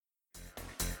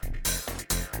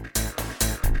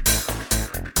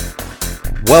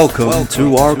Welcome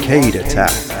to Arcade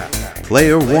Attack.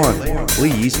 Player 1,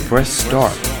 please press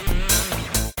start.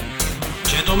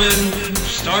 Gentlemen,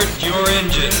 start your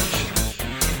engines.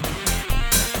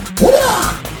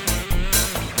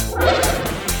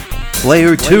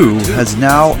 Player 2 has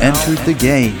now entered the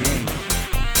game.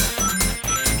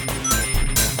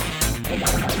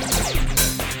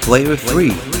 Player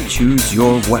 3, choose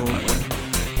your weapon.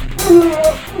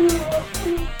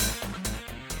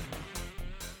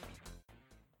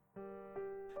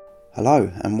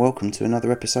 Hello and welcome to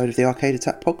another episode of the Arcade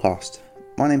Attack podcast.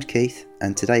 My name's Keith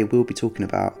and today we'll be talking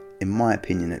about, in my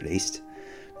opinion at least,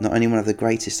 not only one of the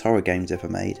greatest horror games ever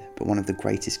made, but one of the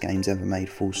greatest games ever made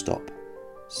full stop,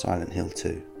 Silent Hill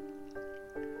 2.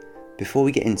 Before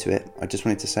we get into it, I just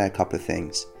wanted to say a couple of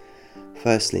things.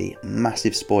 Firstly,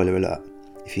 massive spoiler alert.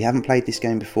 If you haven't played this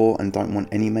game before and don't want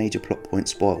any major plot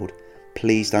points spoiled,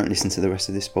 please don't listen to the rest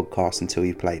of this podcast until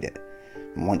you've played it.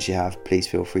 And once you have, please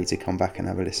feel free to come back and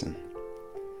have a listen.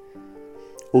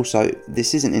 Also,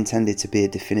 this isn't intended to be a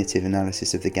definitive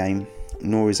analysis of the game,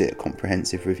 nor is it a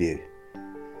comprehensive review.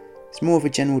 It's more of a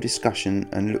general discussion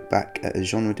and look back at a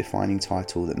genre-defining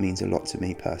title that means a lot to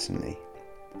me personally.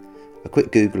 A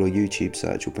quick Google or YouTube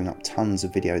search will bring up tons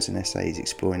of videos and essays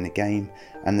exploring the game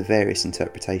and the various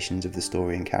interpretations of the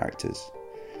story and characters.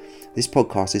 This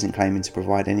podcast isn't claiming to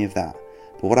provide any of that,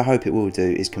 but what I hope it will do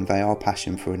is convey our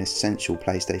passion for an essential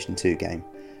PlayStation 2 game,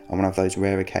 and one of those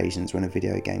rare occasions when a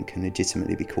video game can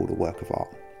legitimately be called a work of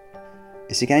art.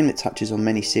 It's a game that touches on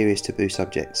many serious taboo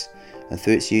subjects, and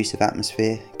through its use of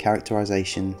atmosphere,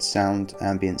 characterisation, sound,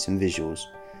 ambience and visuals,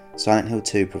 Silent Hill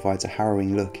 2 provides a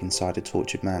harrowing look inside a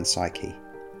tortured man's psyche.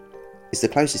 It's the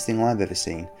closest thing I've ever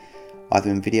seen, either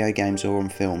in video games or on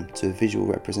film, to a visual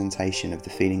representation of the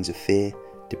feelings of fear,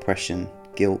 depression,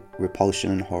 guilt,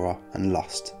 repulsion and horror and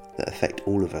lust that affect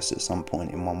all of us at some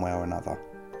point in one way or another.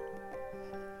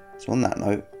 So on that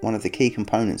note, one of the key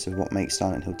components of what makes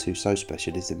Silent Hill 2 so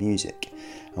special is the music,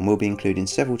 and we'll be including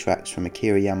several tracks from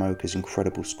Akira Yamaoka's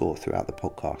incredible score throughout the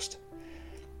podcast.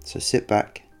 So sit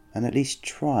back and at least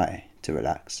try to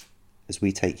relax as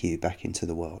we take you back into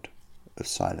the world of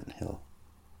Silent Hill.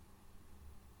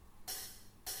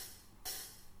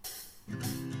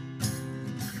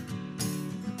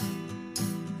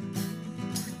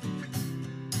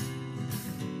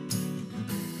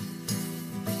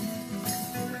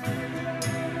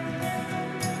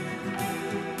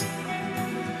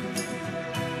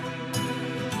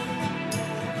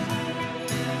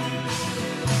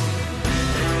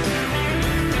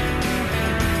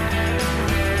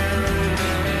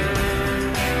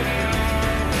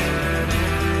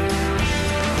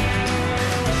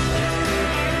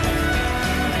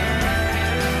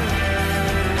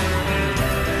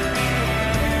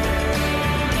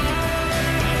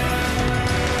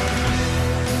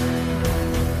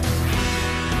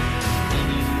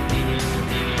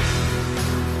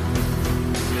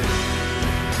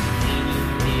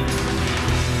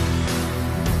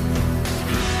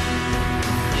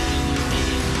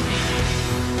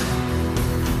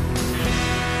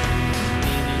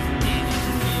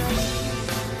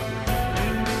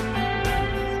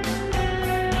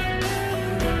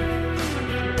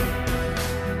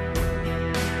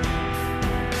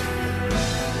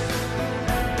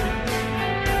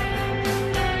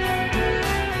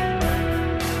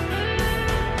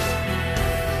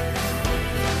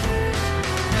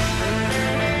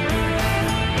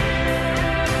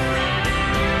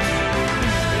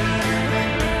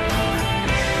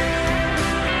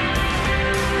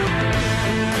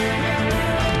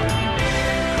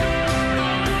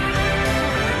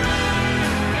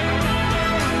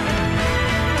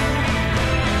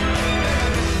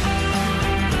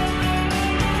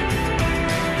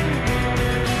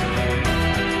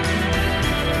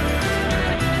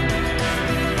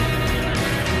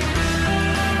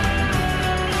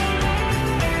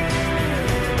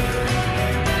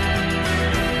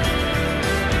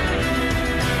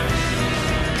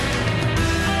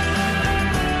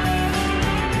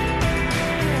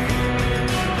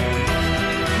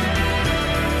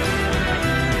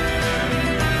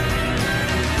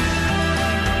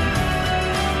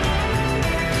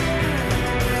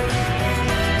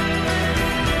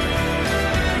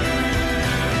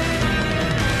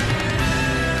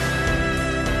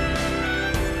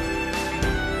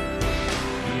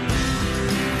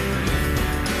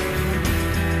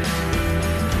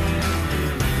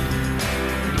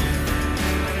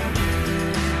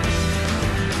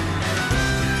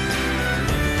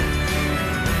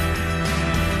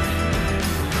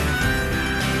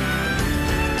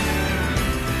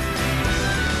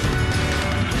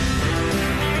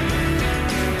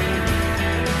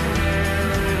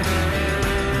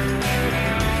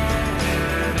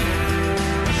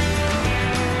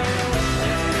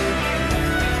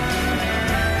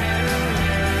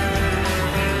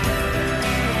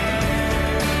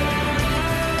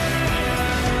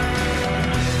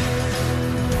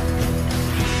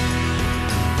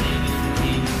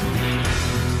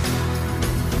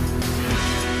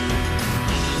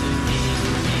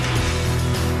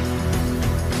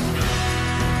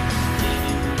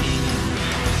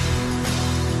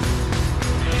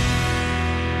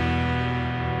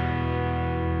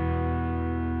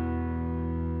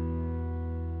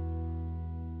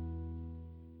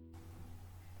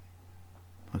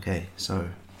 Okay, so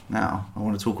now I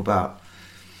want to talk about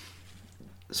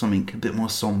something a bit more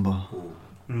somber,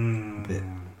 a bit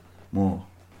more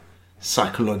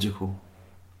psychological,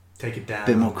 Take it down. a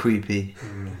bit more creepy,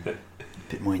 a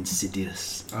bit more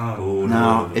insidious. Oh.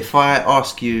 Now, if I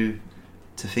ask you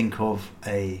to think of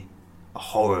a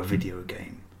horror video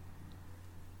game,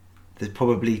 there's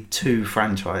probably 2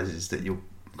 franchises that you'll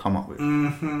come up with.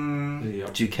 Mm-hmm.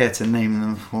 Do you care to name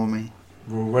them for me?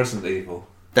 Resident Evil.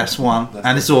 That's one, That's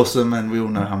and it's awesome, and we all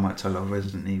know how much I love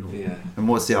Resident Evil. Yeah. And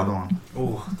what's the other one?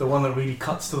 Oh, the one that really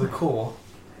cuts to the core.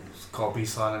 It's got to be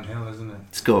Silent Hill, isn't it?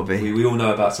 It's got to be. We all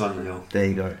know about Silent Hill. There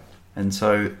you go. And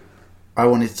so, I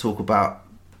wanted to talk about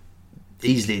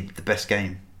easily the best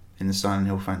game in the Silent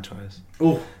Hill franchise.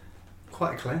 Oh,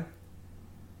 quite a claim.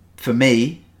 For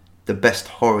me, the best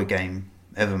horror game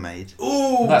ever made.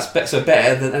 Oh, That's better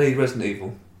than any Resident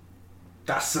Evil.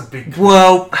 that's a big claim.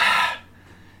 Well,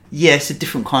 yeah, it's a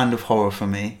different kind of horror for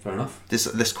me. Fair enough.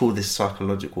 Let's call this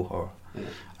psychological horror.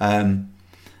 Yeah.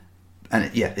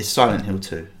 It's Silent Hill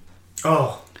 2.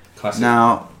 Oh, Classic.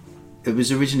 Now, it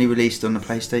was originally released on the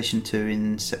PlayStation 2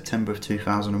 in September of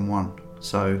 2001.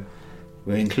 So,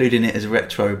 we're including it as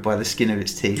retro by the skin of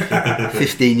its teeth.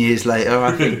 15 years later,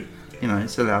 I think,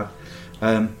 it's allowed.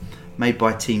 Made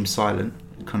by Team Silent,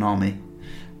 Konami.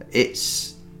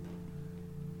 It's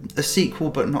a sequel,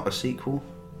 but not a sequel.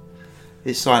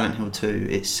 It's Silent Hill 2.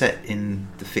 It's set in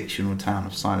the fictional town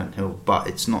of Silent Hill, but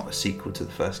it's not a sequel to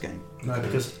the first game. no,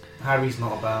 because Harry's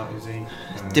not about, is he?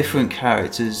 Different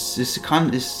characters. It's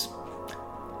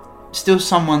still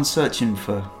someone searching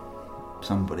for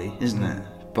somebody, isn't it?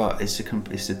 But it's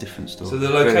a different story. So the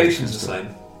Very location's the different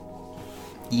same, story.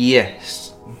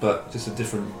 Yes, but just a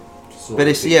different sort but of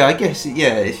it's sequel. I guess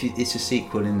it's a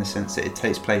sequel in the sense that it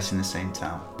takes place in the same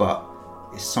town, but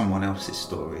it's someone else's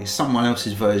story. It's someone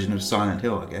else's version of Silent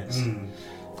Hill, I guess.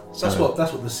 That's what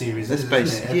the series That's is,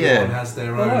 basically- isn't it? Everyone yeah. has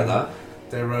their I own like that.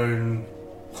 their own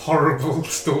horrible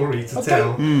story to I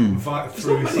tell. There's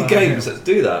Through not many Silent games Hill. that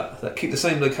do that keep the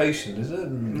same location, is there?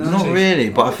 Not really,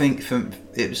 but I think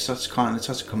it was such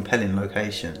a compelling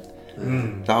location.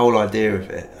 The whole idea of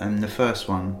it, and the first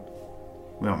one,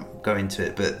 we won't go into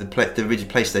it, but the original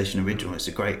PlayStation original, it's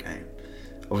a great game.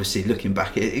 Obviously, looking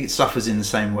back, it suffers in the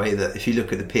same way that if you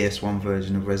look at the PS1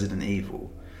 version of Resident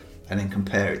Evil and then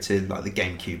compare it to like the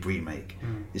GameCube remake,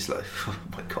 it's like, oh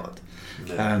my god.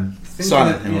 Silent Hill,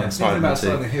 Thinking about Silent Hill.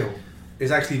 Silent Hill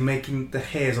is actually making the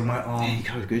hairs on my There arm. you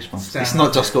go, goosebumps. Stand It's not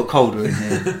up. just got colder in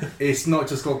here. It's not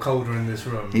just got colder in this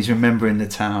room. He's remembering the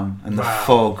town and the Wow.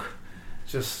 fog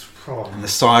Just and the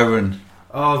siren.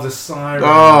 oh, the siren.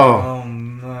 Oh. Oh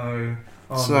no.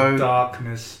 Oh, So- the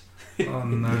darkness. Oh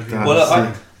no. Dark.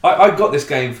 Well, I got this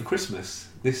game for Christmas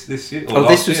this year. Or Oh,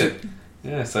 last this was year.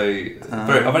 Yeah, so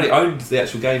I've only owned the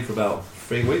actual game for about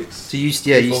 3 weeks. So you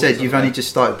said Something you've like only that. just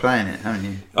started playing it, haven't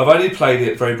you? I've only played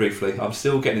it very briefly. I'm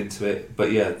still getting into it,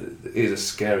 but yeah, it is a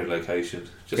scary location.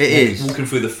 Just It is. walking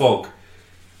through the fog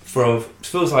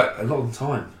feels like a long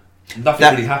time. Nothing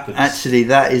That- really happens. Actually,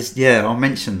 that is, I'll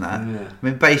mention that. Yeah. I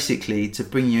mean, basically, to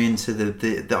bring you into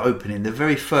the opening, the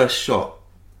very first shot,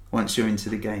 once you're into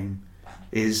the game,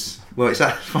 is, well, it's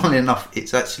funnily enough,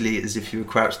 it's actually as if you were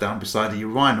crouched down beside a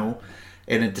urinal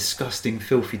in a disgusting,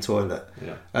 filthy toilet.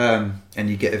 Yeah. And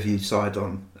you get a view side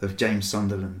on of James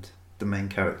Sunderland, the main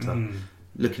character,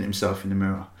 looking at himself in the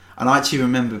mirror. And I actually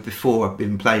remember before I'd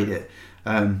been played it,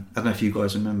 I don't know if you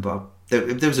guys remember, there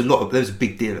was a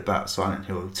big deal about Silent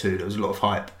Hill 2. There was a lot of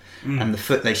hype, and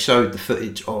they showed the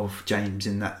footage of James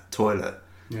in that toilet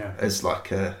as like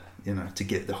to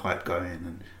get the hype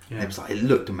going, and it was like, it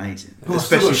looked amazing, Oh,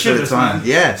 especially still for got the time. shivers,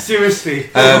 man. Yeah, Seriously.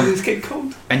 It's getting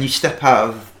cold. and you step out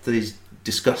of these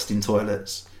disgusting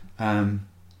toilets, and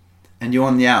you're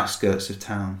on the outskirts of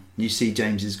town. You see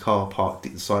James's car parked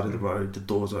at the side of the road. The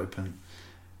doors open,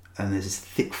 and there's this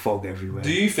thick fog everywhere.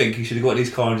 Do you think he should have got in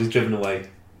his car and just driven away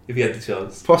if he had the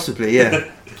chance? Possibly, yeah.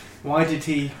 Why did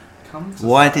he come to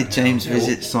Why Silent did Hill? James Yeah,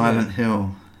 visit well, Silent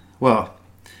Hill? Well,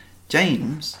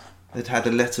 James had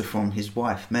a letter from his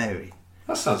wife Mary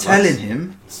That sounds telling nice.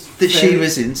 him that she Fairly-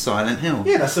 was in Silent Hill,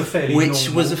 Yeah, that's a fairly which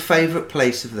normal. was a favourite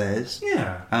place of theirs.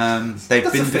 Yeah. They've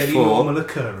That's been a fairly before, normal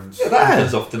occurrence. Yeah, that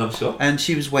happens often, I'm sure. and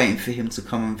she was waiting for him to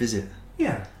come and visit.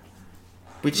 Yeah.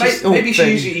 Which Maybe, is all maybe she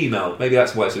fairly- usually emailed. Maybe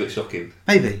that's why it's a bit shocking.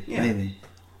 Maybe, Yeah. maybe.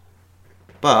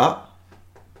 But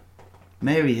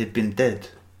Mary had been dead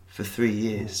for 3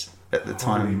 years at the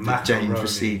time Holy that James macaroni.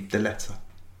 received the letter.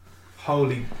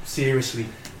 Holy, seriously.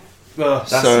 Ugh. That's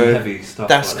So, some heavy stuff.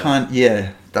 That's like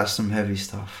that. that's some heavy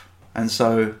stuff. And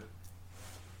so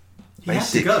He had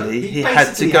to go. basically He he had to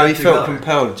basically go. had He to felt go.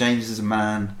 compelled. James is a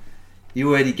man.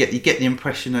 You get the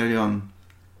impression early on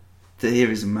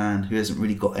here is a man who hasn't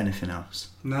really got anything else.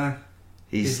 No.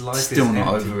 He's His life still is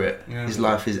not empty. over it. Yeah. His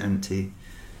life is empty.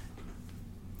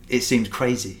 It seems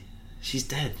crazy. She's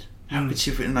dead. How could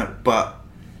she have written that? But,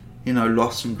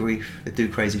 loss and grief, they do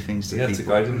crazy things to He had people. to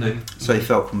go, didn't he? So he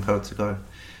felt compelled to go.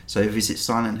 So he visits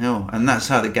Silent Hill, and that's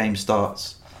how the game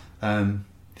starts.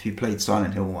 If you played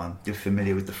Silent Hill 1, you're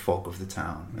familiar with the fog of the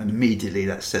town, and immediately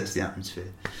that sets the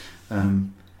atmosphere.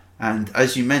 And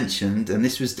as you mentioned, and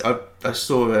this was, I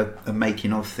saw a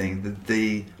making of thing,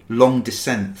 the long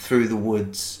descent through the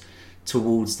woods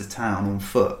towards the town on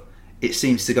foot, it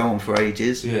seems to go on for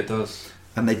ages. Yeah, it does.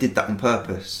 And they did that on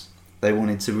purpose. They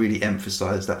wanted to really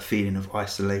emphasise that feeling of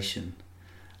isolation,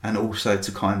 and also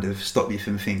to kind of stop you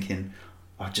from thinking,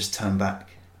 I'll just turn back.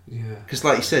 Yeah. Because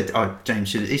like you said, James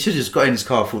should have just got in his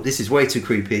car, thought, this is way too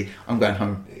creepy, I'm going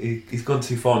home. He's gone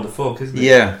too far in the fog, isn't he?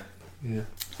 Yeah. Yeah.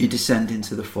 You descend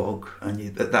into the fog,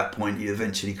 and at that point you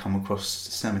eventually come across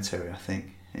the cemetery, I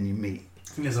think, and you meet.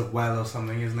 I think there's a well or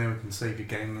something, isn't there? We can save your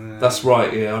game. That's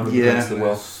right, yeah. I remember Yeah. that's the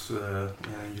well.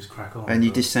 You just crack on. And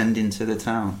you descend into the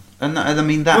town. And that, I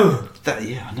mean, that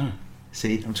yeah, I know.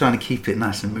 See, I'm trying to keep it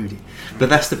nice and moody. But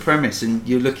that's the premise, and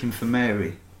you're looking for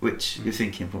Mary, which you're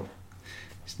thinking, well,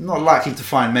 it's not likely to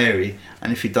find Mary,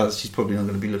 and if he does, she's probably not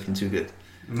going to be looking too good.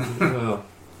 Well,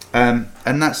 And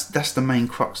that's the main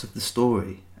crux of the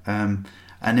story. And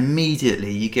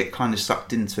immediately you get kind of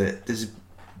sucked into it. There's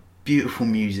beautiful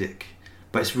music,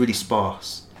 but it's really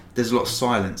sparse. There's a lot of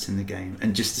silence in the game,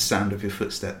 and just the sound of your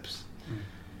footsteps.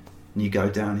 And you go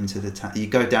down into the town. You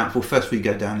go down. Well, first we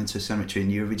go down into a cemetery,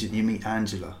 and you meet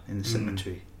Angela in the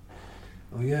cemetery.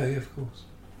 oh yeah, of course.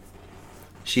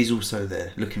 She's also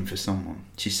there looking for someone.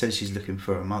 She says she's looking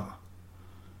for her mother.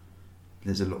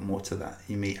 There's a lot more to that.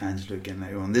 You meet Angela again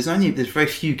later on. There's very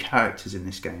few characters in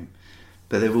this game,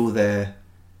 but they're all there,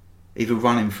 either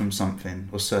running from something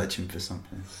or searching for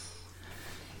something.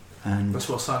 And That's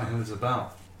what Silent Hill is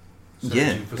about. yeah,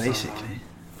 Searching for basically. someone,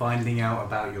 finding out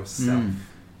about yourself.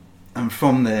 And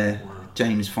from there, Wow.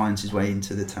 James finds his way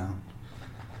into the town.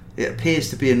 It appears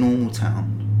to be a normal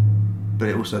town, but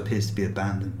it also appears to be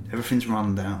abandoned. Everything's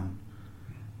run down,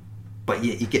 but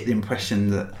yet you get the impression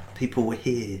that people were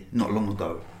here not long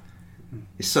ago.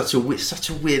 It's such a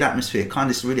weird atmosphere. Kind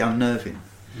of, it's really unnerving.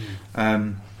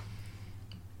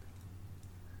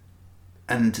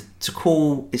 And to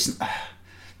call there's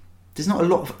not a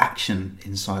lot of action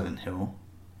in Silent Hill,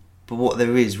 but what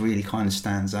there is really kind of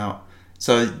stands out.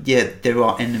 So yeah, there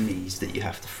are enemies that you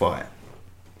have to fight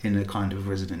in a kind of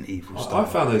Resident Evil style. I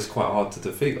found those quite hard to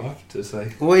defeat, I have to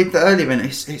say. Well, the early one,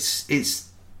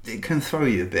 it can throw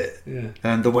you a bit, Yeah.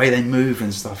 and the way they move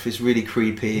and stuff is really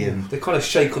creepy. And They kind of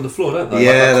shake on the floor, don't they?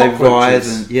 yeah, like they writhe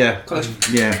cockroaches. and yeah, Kind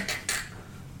of, yeah.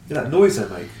 that noise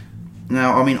they make.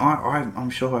 Now, I mean, I'm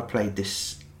sure I played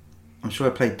this. I'm sure I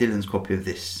played Dylan's copy of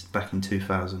this back in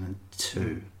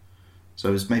 2002. So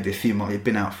it was maybe a few months. It'd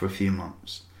been out for a few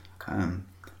months.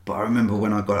 But I remember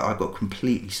when I got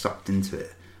completely sucked into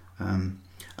it. And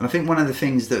I think one of the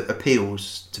things that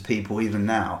appeals to people even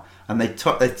now, and they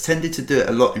tended to do it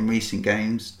a lot in recent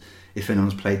games. If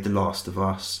anyone's played The Last of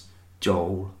Us,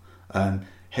 Joel,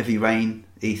 Heavy Rain,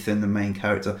 Ethan, the main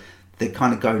character, they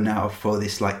kind of go now for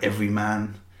this like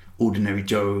everyman, ordinary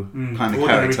Joe kind of Ordinary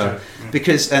character. Joe, yeah.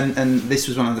 Because and this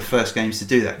was one of the first games to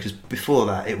do that, because before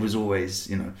that it was always,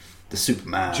 the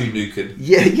Superman. Duke Nukem.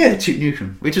 Yeah, Duke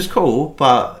Nukem, which is cool,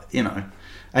 but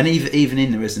and even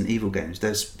in the Resident Evil games,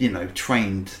 there's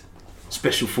trained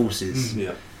special forces.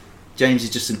 Yeah. James is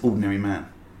just an ordinary man.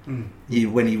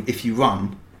 If you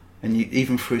run, and you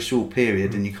even for a short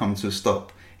period, and you come to a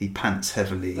stop, he pants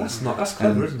heavily. That's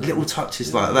clever, isn't it? Little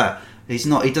touches like that. He's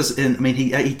not. He doesn't. I mean,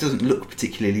 he doesn't look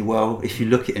particularly well. If you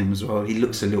look at him as well, he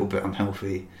looks a little bit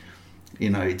unhealthy. He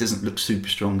doesn't look super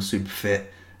strong, super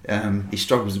fit. He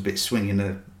struggles a bit swinging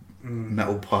a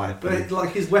metal pipe. But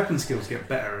like his weapon skills get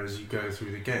better as you go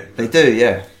through the game. They do,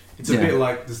 yeah. It's a bit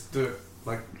like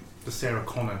the Sarah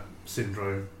Connor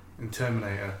syndrome in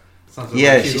Terminator. Sounds like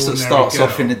Yeah, she's she sort of ordinary starts girl.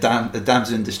 off in the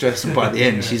damsel in distress, and by the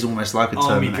end, Yeah. she's almost like a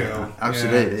Army Terminator. girl.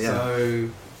 Absolutely, yeah. So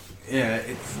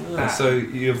it's that. So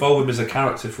you evolve him as a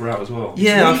character throughout as well.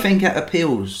 Yeah, I really- think it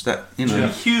appeals that It's really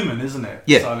human, isn't it?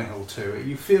 Yeah. Silent Hill 2.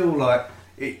 You feel like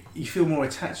you feel more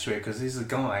attached to it because he's a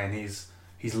guy and he's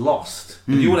lost.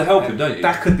 And you want to help him, don't you?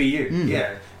 That could be you. Mm.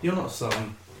 Yeah, you're not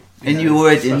some. and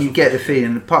you get the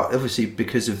feeling. Part obviously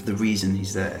because of the reason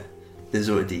he's there. There's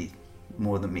already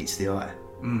more than meets the eye,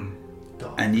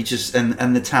 and you just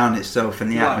and the town itself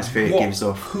and the atmosphere it gives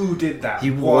off. Who did that?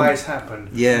 You Why want- it's happened?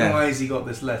 Yeah. Why has he got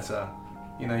this letter?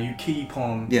 You know, you keep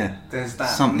on. Yeah. There's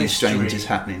that Something mystery, strange is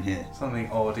happening here. something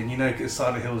odd, and you know, because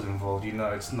Silent Hill's involved, you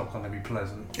know it's not going to be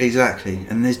pleasant. Exactly,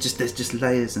 and there's just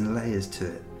layers and layers to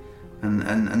it,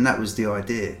 and that was the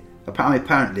idea.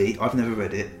 Apparently, I've never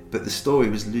read it, but the story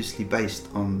was loosely based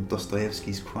on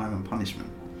Dostoevsky's Crime and Punishment.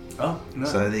 Oh no!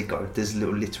 So there's a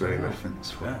little literary reference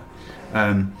for it.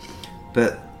 Yeah.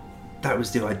 But that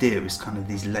was the idea. It was kind of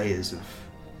these layers of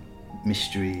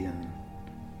mystery and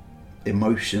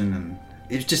emotion, and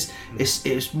it was just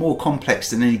it was more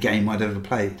complex than any game I'd ever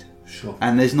played. Sure.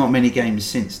 And there's not many games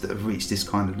since that have reached this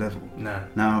kind of level. No.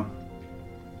 Now,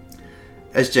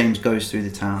 as James goes through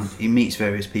the town, he meets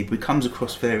various people. He comes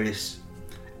across various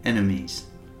enemies.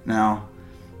 Now,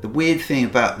 the weird thing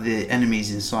about the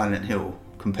enemies in Silent Hill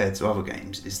compared to other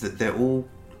games is that they're all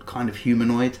kind of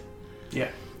humanoid. Yeah.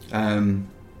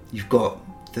 You've got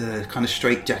the kind of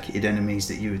straight-jacketed enemies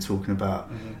that you were talking about,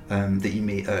 that you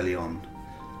meet early on.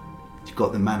 You've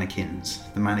got the mannequins,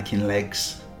 the mannequin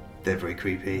legs. They're very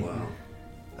creepy. Wow.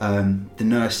 The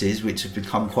nurses, which have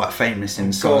become quite famous in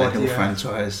the Silent Hill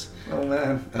franchise. Oh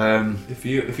man. If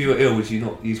you were ill, would you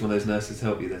not use one of those nurses to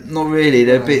help you then? Not really.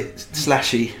 They're a bit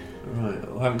slashy. Right.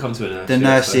 I haven't come to a nurse. The yet,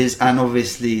 nurses and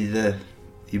obviously the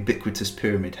ubiquitous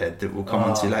Pyramid Head that we'll come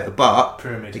on to later. But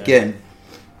Pyramid Head. again,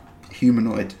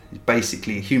 humanoid,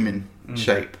 basically a human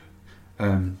shape.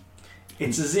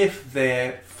 It's as if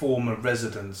their former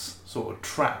residents sort of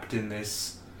trapped in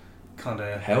this kind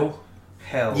of hell,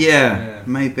 Yeah,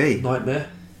 maybe. nightmare.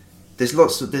 There's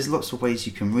lots of ways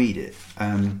you can read it,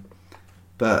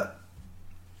 but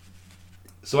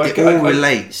So it all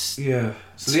relates. Yeah.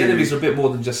 So the to- enemies are a bit more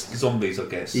than just zombies, I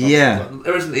guess. Yeah. Like,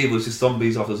 Resident Evil was just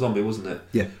zombies after zombie, wasn't it?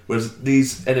 Yeah. Whereas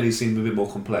these enemies seem a bit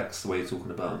more complex, the way you're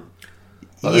talking about them.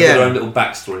 Like Yeah. they have their own little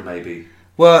backstory, maybe.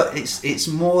 Well, it's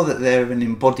more that they're an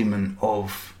embodiment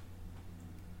of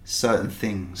certain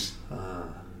things.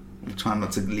 I'm trying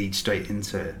not to lead straight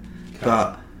into it,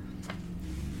 but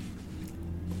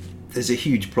there's a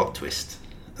huge plot twist,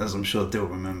 as I'm sure Dill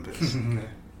remembers.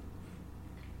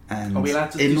 And Are we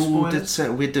allowed to in do order spoilers?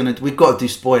 to, we've got to do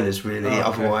spoilers really, Oh, okay.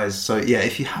 otherwise. So yeah,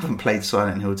 if you haven't played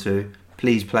Silent Hill 2,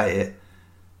 please play it,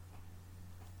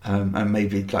 and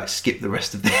maybe like skip the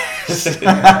rest of this.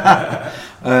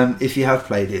 If you have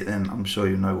played it, then I'm sure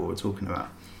you'll know what we're talking about.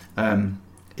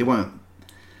 It won't.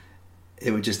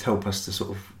 It would just help us to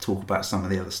sort of talk about some of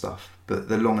the other stuff. But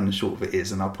the long and the short of it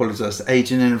is, and I apologise to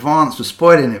Adrian in advance for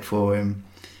spoiling it for him,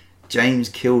 James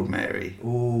killed Mary.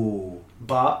 Ooh.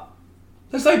 But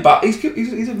There's no but. He's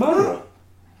a murderer.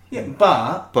 yeah,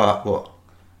 but But what?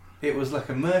 it was like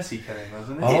a mercy killing,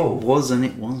 wasn't it? Oh. It wasn't,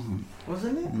 it wasn't.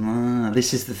 Wasn't it? Nah,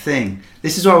 this is the thing.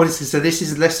 This is what I wanted to say. This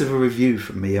is less of a review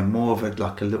from me and more of a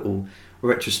little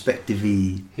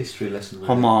retrospective-y History lesson. Really.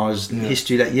 homage, Yeah.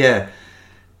 history that, yeah.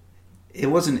 It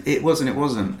wasn't.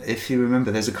 If you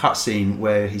remember, there's a cutscene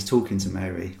where he's talking to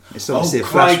Mary. It's obviously a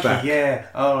crikey, flashback. yeah.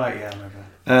 All right, yeah, I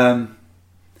remember.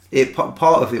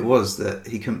 Part of it was that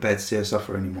he couldn't bear to see her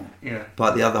suffer anymore. Yeah.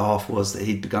 But the other half was that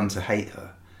he'd begun to hate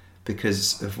her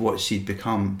because of what she'd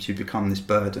become. She'd become this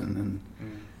burden,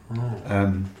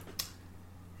 and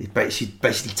she'd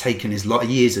basically taken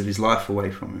years of his life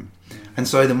away from him. And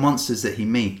so the monsters that he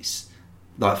meets,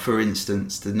 like for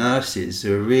instance the nurses,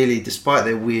 who are really, despite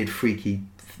their weird, freaky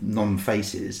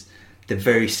non-faces, they're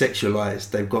very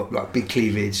sexualized. They've got like big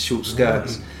cleavage, short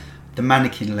skirts, the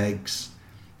mannequin legs.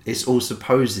 It's all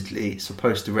supposedly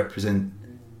supposed to represent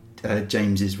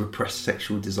James's repressed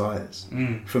sexual desires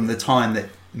from the time that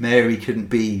Mary couldn't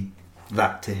be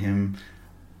that to him,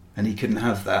 and he couldn't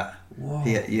have that. Wow.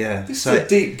 Yeah. This So is a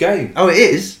deep game. oh, it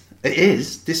is. It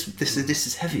is. This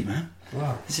is heavy, man.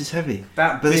 Wow. This is heavy.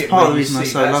 That But it's bit part of where the you reason I see,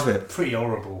 so that's love it. pretty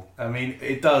horrible. I mean,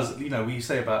 it does. You know, when you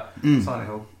say about Silent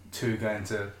Hill 2 going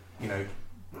to, you know,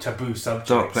 taboo subjects,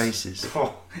 Dark places.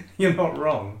 Oh, you're not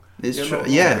wrong. It's You're true. not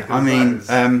wrong, Yeah, because I mean,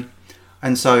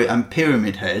 that is- and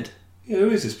Pyramid Head. Yeah, who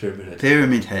is this Pyramid Head?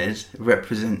 Pyramid Head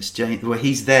represents James. Well,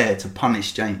 he's there to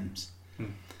punish James.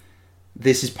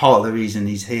 This is part of the reason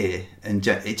he's here, and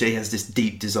Jay has this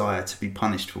deep desire to be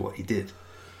punished for what he did.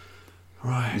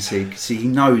 Right. You see, he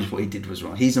knows what he did was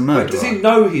wrong. He's a Wait, murderer. does he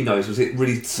know he knows? Was it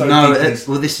really so No, deep? in his-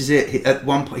 well, this is it. At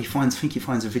one point, he finds a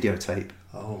videotape,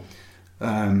 Oh.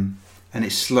 and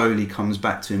it slowly comes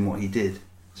back to him what he did.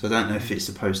 So I don't know if it's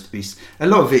supposed to be. A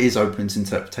lot of it is open to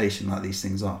interpretation, like these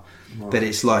things are, but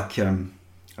it's like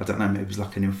I don't know. Maybe it's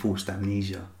like an enforced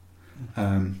amnesia,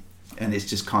 and it's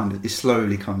just kind of, it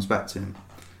slowly comes back to him,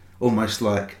 almost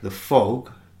like the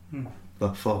fog. The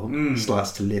fog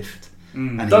starts to lift.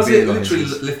 And Does he it literally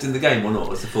realises- lift in the game or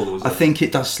not? As the fog was. I think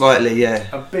it does slightly, yeah.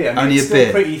 a bit. I mean, Only it's a still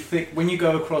bit. pretty thick when you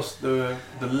go across the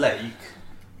lake.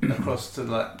 across to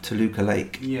like Toluca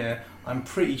Lake. Yeah, I'm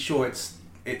pretty sure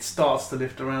it starts to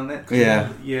lift around there.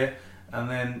 Yeah, and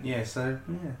then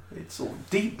it's all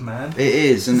deep, man. It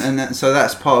is, so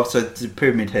that's part of the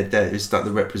pyramid head. There is like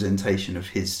the representation of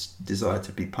his desire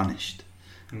to be punished,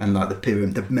 and like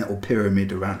the metal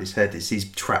pyramid around his head is he's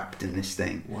trapped in this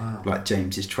thing. Wow. Like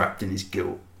James is trapped in his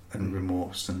guilt and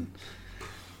remorse, and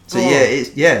so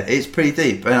it's pretty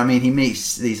deep. And I mean, he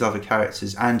meets these other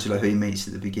characters. Angela, who he meets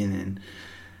at the beginning,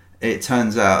 it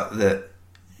turns out that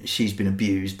she's been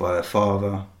abused by her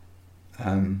father,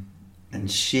 and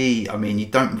she, I mean, you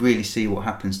don't really see what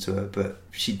happens to her, but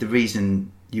the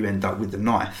reason you end up with the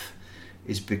knife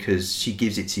is because she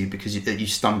gives it to you because you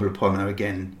stumble upon her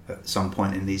again at some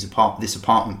point in this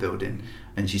apartment building,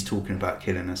 and she's talking about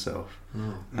killing herself,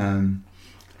 and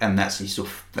that's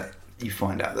you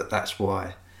find out that's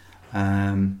why.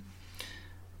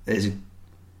 There's a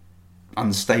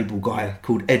unstable guy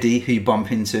called Eddie who you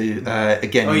bump into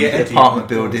again in the apartment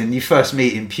building. You first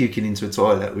meet him puking into a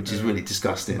toilet, which is really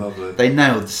disgusting. Lovely. They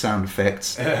nailed the sound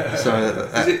effects. So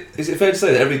is it fair to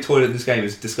say that every toilet in this game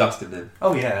is disgusting then?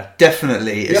 Oh yeah,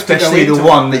 definitely, especially the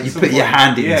one that you put your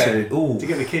hand into to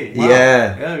get the key. Wow.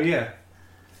 Yeah. Oh yeah.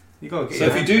 You got to get. So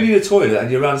if you do need a toilet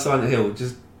and you're around Silent Hill,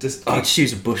 just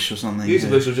use a bush or something. Use a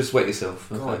bush or just wet yourself.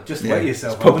 God, just wet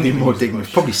yourself. It's probably more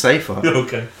dignified, probably safer.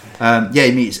 Okay.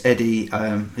 He meets Eddie,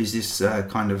 who's this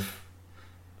kind of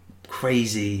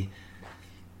crazy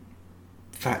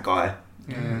fat guy.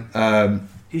 Yeah.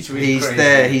 He's crazy.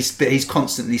 There. He's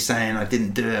constantly saying, "I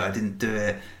didn't do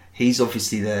it." He's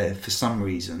obviously there for some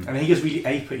reason. And he gets really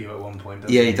ape at you at one point.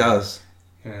 Doesn't he? He does.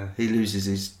 Yeah. He loses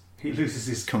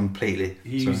his completely.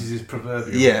 He uses his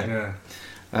proverbial. Yeah.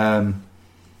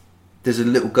 There's a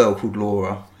little girl called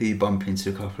Laura who you bump into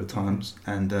a couple of times,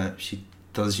 and she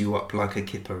does you up like a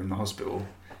kipper in the hospital.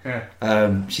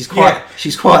 Yeah. She's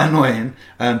quite annoying,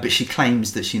 but she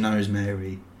claims that she knows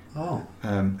Mary. Oh.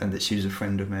 And that she was a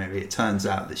friend of Mary. It turns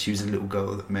out that she was a little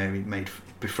girl that Mary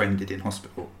befriended in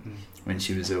hospital when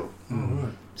she was ill.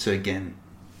 Right. So again,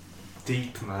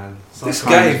 deep, man. This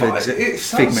game, it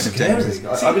sounds scary.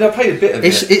 I mean, I played a bit of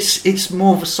it. It's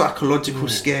more of a psychological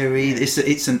scary.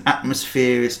 It's an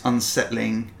atmosphere. It's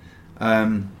unsettling.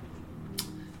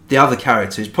 The other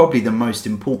character is probably the most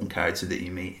important character that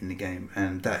you meet in the game,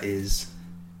 and that is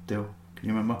Dill. Can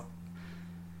you remember?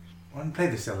 I didn't play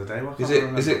this the other day.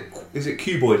 Is it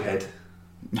Cuboid Head?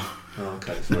 No. Oh,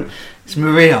 okay. Sorry. It's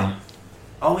Maria.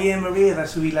 Oh yeah, Maria.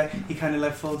 That's who he kind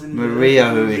of folds in. Maria,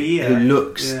 who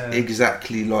looks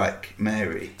exactly like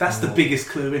Mary. That's the biggest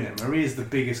clue in it. Maria's the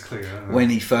biggest clue. When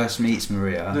he first meets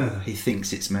Maria, he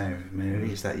thinks it's Mary.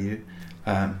 Mary, is that you?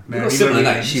 Mary, similar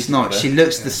names. She's not. She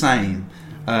looks the same,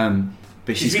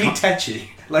 but she's really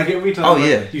tetchy. Like every time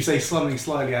you say something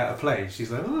slightly out of place, she's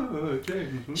like, "Oh,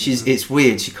 James." It's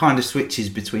weird. She kind of switches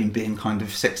between being kind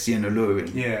of sexy and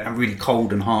alluring, and really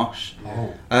cold and harsh.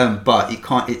 Oh. But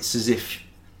it's as if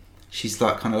she's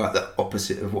like kind of like the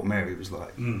opposite of what Mary was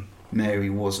like. Mary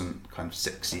wasn't kind of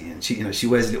sexy, and she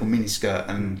wears a little mini skirt,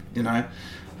 and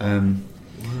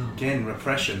again,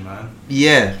 repression, man.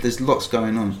 Yeah, there's lots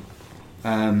going on,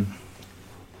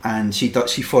 and she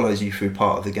follows you through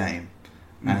part of the game,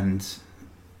 and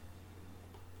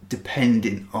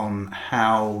depending on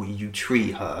how you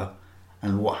treat her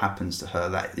and what happens to her,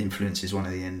 that influences one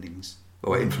of the endings,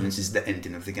 or influences the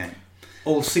ending of the game.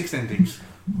 All 6 endings.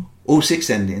 All 6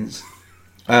 endings.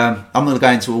 I'm not going to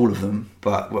go into all of them,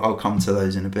 but I'll come to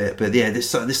those in a bit. But yeah, there's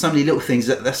so many little things.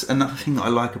 That's another thing that I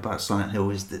like about Silent Hill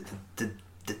is the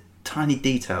tiny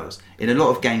details. In a lot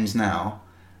of games now,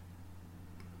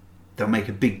 they'll make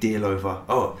a big deal over,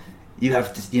 you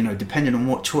have to, depending on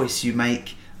what choice you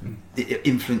make, it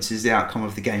influences the outcome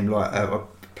of the game. Like I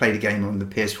played a game on the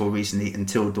PS4 recently,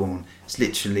 Until Dawn. It's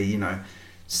literally,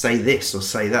 say this or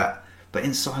say that. But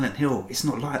in Silent Hill, it's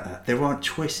not like that. There aren't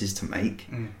choices to make.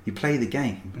 You play the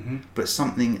game, but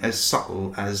something as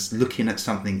subtle as looking at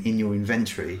something in your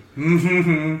inventory,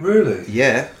 Really?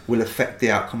 will affect the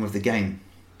outcome of the game.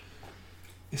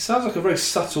 It sounds like a very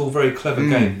subtle, very clever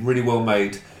game, really well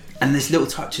made. And there's little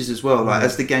touches as well. Like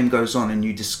as the game goes on and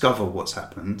you discover what's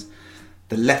happened,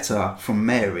 the letter from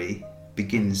Mary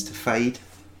begins to fade.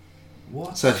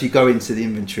 What? So if you go into the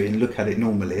inventory and look at it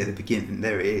normally at the beginning,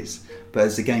 there it is. But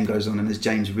as the game goes on and as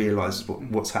James realises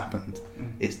what's happened,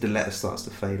 the letter starts to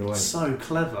fade away. So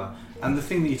clever. And the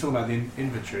thing that you talk about, the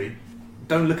inventory,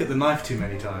 don't look at the knife too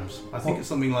many times. I think it's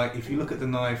something like, if you look at the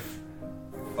knife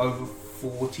over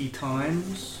 40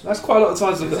 times... That's quite a lot of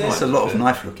times to look at the knife. It's a lot of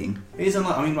knife looking. It is a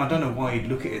lot. I mean, I don't know why you'd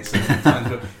look at it so many times,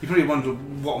 but you probably wonder,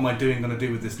 what am I going to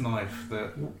do with this knife?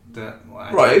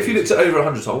 Right, if you looked at over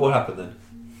 100 times, what happened then?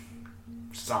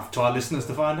 It's up to our listeners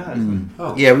to find out. Isn't it?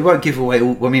 Oh. Yeah, we won't give away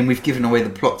all... I mean, we've given away the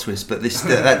plot twist, but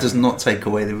that does not take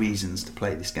away the reasons to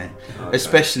play this game. Okay.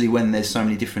 Especially when there's so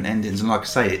many different endings. And like I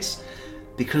say, it's...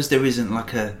 Because there isn't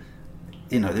like a...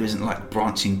 there isn't like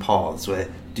branching paths where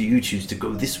do you choose to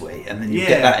go this way and then you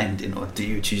get that ending, or do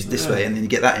you choose this way and then you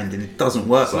get that ending. It doesn't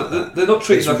work So like that. they're not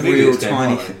treated like an real Indians game,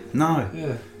 tiny... are they? No.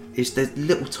 Yeah. There's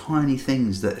little tiny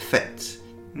things that affect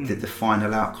the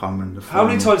final outcome and the How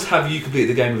many final- times have you completed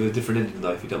the game with a different ending,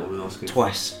 though, if you don't want me asking?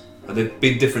 Twice. And they've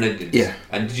been different endings? Yeah.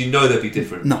 And did you know they'd be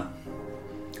different? No.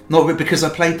 Not because I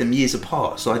played them years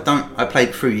apart, so I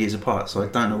played through years apart, so I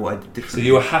don't know what I did So differently.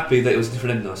 you were happy that it was a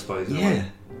different ending, I suppose? in a way? Yeah.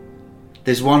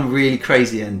 There's one really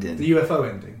crazy ending. The UFO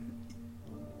ending.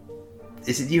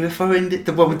 Is it UFO ending?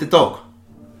 The one with the dog?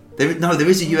 There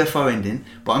is a UFO ending,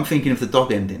 but I'm thinking of the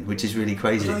dog ending, which is really I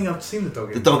crazy. don't think I've seen the dog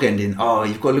The ending. dog ending,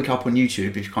 you've got to look up on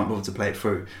YouTube if you can't bother to play it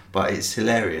through, but it's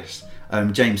hilarious.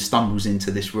 James stumbles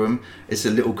into this room. It's a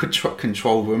little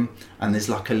control room, and there's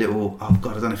like a little, I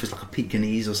don't know if it's like a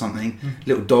Pekingese or something,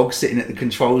 little dog sitting at the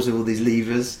controls with all these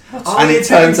levers. And it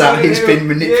turns out he's been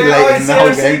manipulating the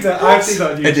whole game. I've seen that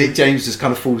on And YouTube. James just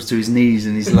kind of falls to his knees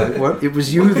and he's like, "What? It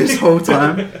was you this whole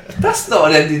time?" That's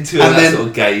not an ending to And that then- sort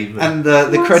of game. And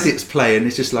the credits play, and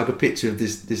it's just like a picture of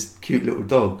this cute little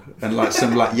dog, and like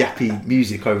some like yappy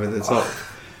music over the top,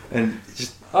 and it's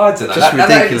just I don't know. just That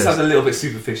ending ridiculous. sounds a little bit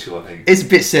superficial, I think. it's a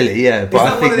bit silly, yeah. But Is that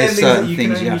I one think of the there's endings that certain you can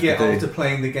things you only have get to after do.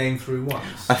 playing the game through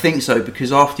once? I think so,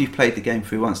 because after you've played the game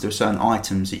through once, there are certain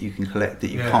items that you can collect that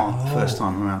you Yeah. can't the first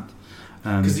time around.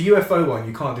 Because the UFO one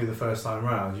you can't do the first time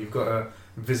round. You've got to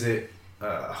visit.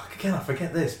 Again, I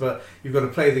forget this, but you've got to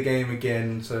play the game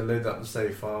again. So load up the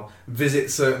save file, visit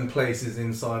certain places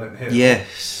in Silent Hill.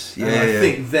 Yes, yeah, And I yeah.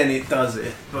 think then it does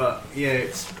it. But yeah,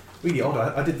 it's really odd.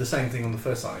 I did the same thing on the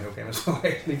first Silent Hill game as well,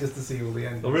 actually, just to see all the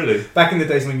endings. Oh, really? Back in the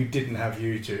days when you didn't have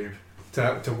YouTube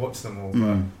to watch them all,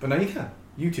 but now you can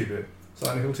YouTube it.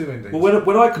 Silent Hill 2 endings. Well,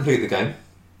 when I complete the game,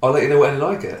 I'll let you know what ending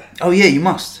I get. Oh yeah, you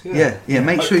must. Yeah. Yeah.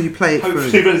 Make sure you play it Hopefully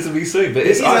through. relatively soon. But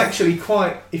It is I- actually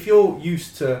quite. If you're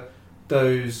used to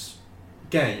those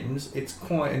games, it's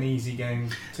quite an easy game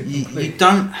to complete. You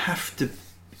don't have to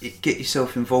get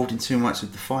yourself involved in too much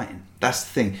of the fighting. That's the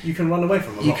thing. You can run away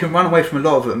from a You lot. can run away from a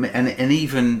lot of them, and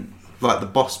even like the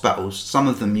boss battles, some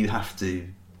of them you have to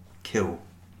kill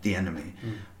the enemy.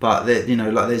 But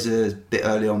there's a bit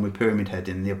early on with Pyramid Head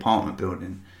in the apartment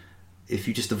building. If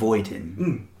you just avoid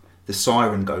him, the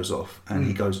siren goes off and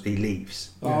he leaves.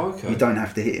 Oh, okay. You don't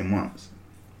have to hit him once.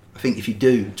 I think if you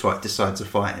do decide to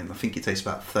fight him, I think it takes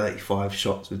about 35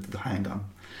 shots with the handgun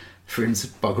for him to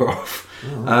bugger off.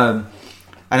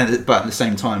 But at the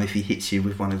same time, if he hits you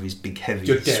with one of his big heavy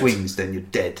You're dead. swings, then you're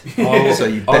dead. I'll- So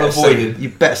you I'll better avoid save, him. you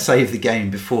better save the game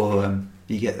before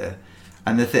you get there.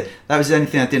 And that was the only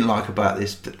thing I didn't like about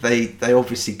this. But they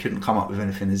obviously couldn't come up with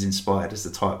anything as inspired as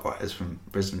the typewriters from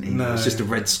Resident Evil. No. It's just a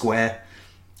red square.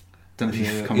 Don't know if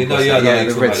you've come Yeah, no, across yeah, I that. know Yeah, what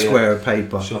the you're red talking about, square of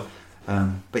paper. Sure.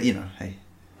 But hey,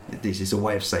 this is a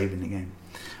way of saving the game.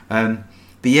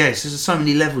 But yeah, there's so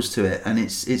many levels to it, and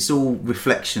it's all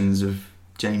reflections of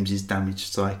James's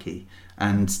damaged psyche.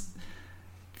 And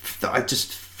I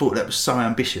just thought that was so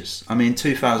ambitious. I mean,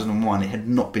 2001, it had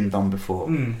not been done before,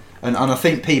 and I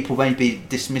think people maybe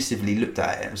dismissively looked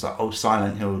at it and was like, "Oh,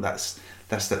 Silent Hill, that's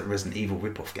that Resident Evil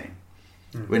rip-off game."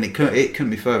 When it couldn't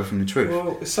be further from the truth.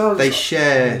 Well, it sounds. They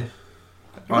share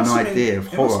an must have been- idea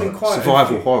of it must have been horror, quite a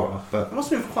survival few- horror, but It must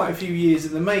have been quite a few years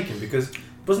in the making, because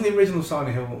wasn't the original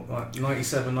Silent Hill like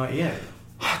 97, 98?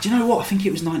 do you know what? I think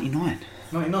it was 99.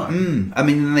 99? I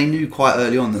mean, they knew quite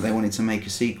early on that they wanted to make a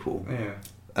sequel, Yeah.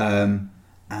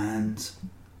 and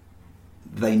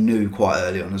they knew quite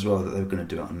early on as well that they were going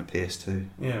to do it on the PS2.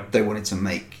 Yeah. They wanted to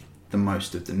make the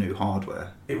most of the new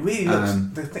hardware. It really looks.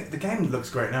 Um, The game looks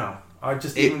great now. I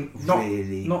just It even not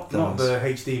really not does. the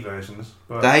HD versions,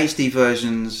 but The HD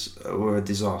versions were a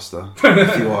disaster,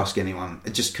 if you ask anyone.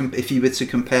 It just if you were to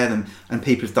compare them, and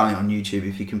people have done it on YouTube,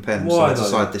 if you compare them Why side to though?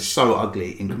 side, they're so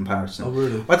ugly in comparison. Oh,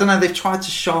 really? I don't know, they've tried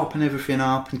to sharpen everything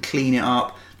up and clean it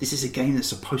up. This is a game that's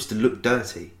supposed to look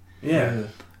dirty, yeah.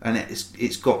 and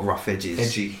it's got rough edges.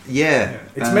 Edgy. Yeah. Yeah.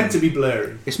 It's meant to be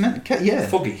blurry. It's meant to, yeah.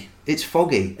 Foggy. It's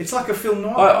foggy. It's like a film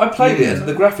noir. I played Yeah. it and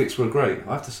the graphics were great,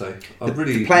 I have to say.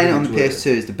 Playing it on the enjoyed PS2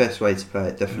 is the best way to play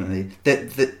it, definitely.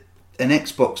 An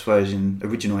Xbox version,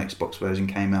 original Xbox version,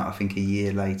 came out I think a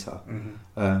year later,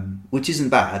 which isn't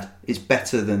bad. It's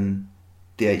better than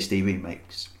the HD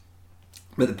remakes,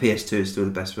 but the PS2 is still the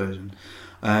best version.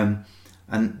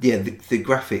 And yeah, the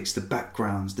graphics, the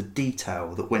backgrounds, the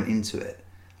detail that went into it,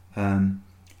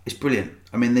 it's brilliant.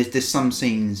 I mean, there's some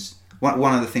scenes.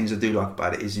 One of the things I do like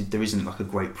about it is there isn't like a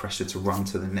great pressure to run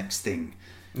to the next thing.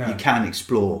 No. You can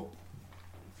explore,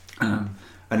 and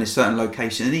there's certain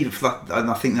locations, and even and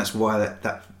I think that's why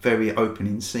that very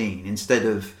opening scene, instead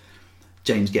of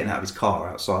James getting out of his car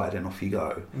outside and off you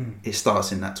go, it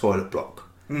starts in that toilet block.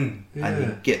 Mm. Yeah. And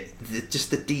you get just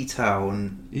the detail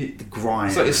and the grime.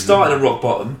 It's like it's starting at rock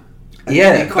bottom. and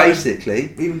Yeah, you kind of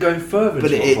basically. even going further.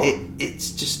 But into rock bottom.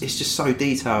 it's just so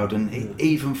detailed, and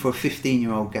even for a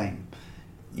 15-year-old game,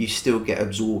 you still get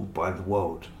absorbed by the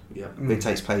world Yeah. it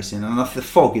takes place in. And the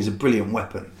fog is a brilliant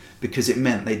weapon because it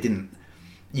meant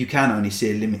you can only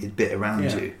see a limited bit around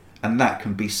Yeah. you, and that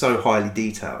can be so highly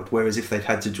detailed. Whereas if they'd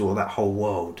had to draw that whole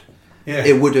world, Yeah.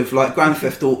 it would have, like Grand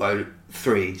Theft Auto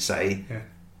 3, say, Yeah.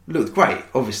 looked great,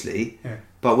 obviously, Yeah.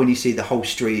 but when you see the whole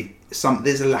street,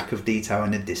 there's a lack of detail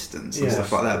in the distance and Yeah.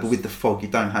 stuff like that. But with the fog, you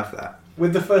don't have that.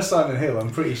 With the first Silent Hill, I'm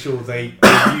pretty sure they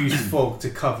used fog to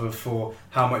cover for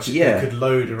how much Yeah. it could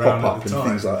load around Pop up at the and time.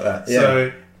 things like that. Yeah.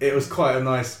 So it was quite a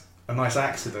nice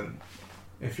accident,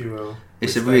 if you will.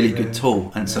 It's a which really they- good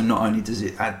tool, and so yeah. not only does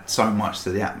it add so much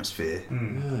to the atmosphere,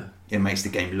 Mm. it makes the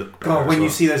game look better. God, as when you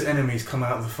well. see those enemies come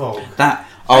out of the fog,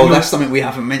 that's something we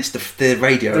haven't mentioned. The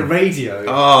radio. the radio.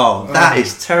 Oh, that Oh.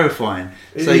 is terrifying.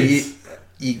 It So is.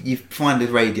 you find a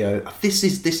radio. This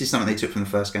is something they took from the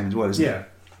first game as well, isn't it? Yeah.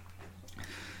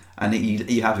 And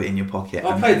you have it in your pocket.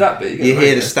 I and played that bit. You get hear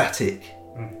radio. the static.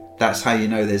 Mm. That's how you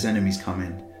know there's enemies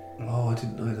coming. Oh, I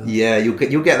didn't know that. Yeah, you'll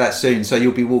get that soon. So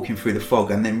you'll be walking through the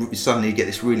fog, and then suddenly you get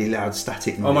this really loud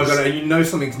static noise. Oh my god! And you know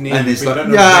something's near, And you, it's but like, you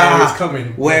don't know yeah, where it's coming.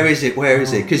 Where is it? Where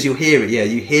is it? Oh. Because you'll hear it. Yeah,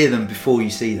 you hear them before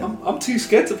you see them. I'm too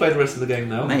scared to play the rest of the game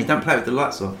now. Mate, don't play with the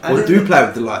lights off. And Or in do the- play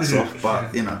with the lights off,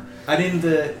 but you know. And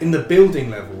in the building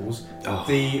levels, Oh.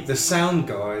 the sound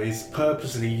guys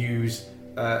purposely use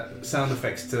sound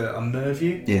effects to unnerve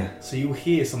you. Yeah. So you'll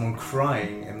hear someone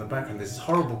crying in the background. There's this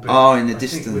horrible bit. Oh, in the I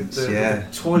think, distance, with the, yeah.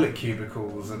 with the toilet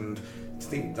cubicles and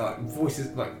like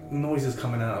voices, like noises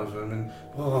coming out of them,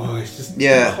 and it's just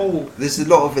Yeah. the whole. There's a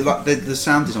lot of it, like the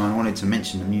sound design. I wanted to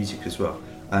mention the music as well.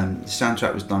 The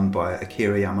soundtrack was done by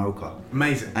Akira Yamaoka,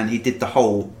 Amazing. and he did the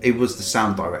whole. It was the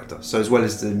sound director, so as well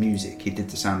as the music, he did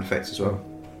the sound effects as well.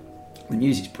 The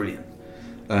music's brilliant.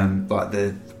 Like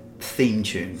the theme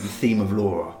tune, the theme of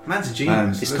Laura. Man's a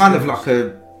genius. It's Those kind of guys- like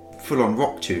a full-on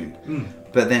rock tune, Mm.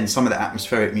 but then some of the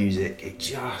atmospheric music, it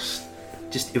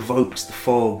just evokes the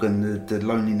fog and the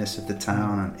loneliness of the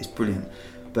town, and it's brilliant.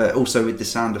 But also with the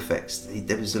sound effects,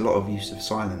 there was a lot of use of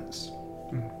silence.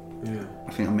 Yeah.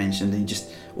 I think I mentioned, and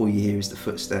all you hear is the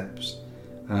footsteps,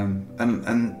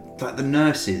 and like the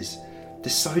nurses, they're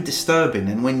so disturbing.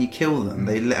 And when you kill them,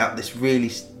 they let out this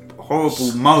really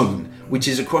horrible moan, which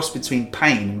is a cross between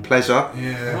pain and pleasure.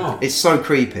 Yeah. Oh. It's so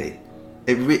creepy.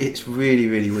 It's really,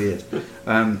 really weird.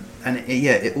 And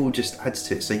it all just adds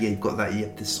to it. So yeah, you've got that. You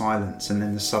have the silence, and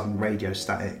then the sudden radio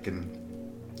static, and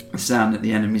the sound that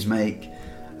the enemies make.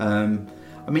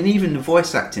 I mean, even the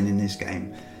voice acting in this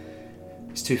game.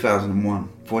 It's 2001.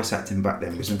 Voice acting back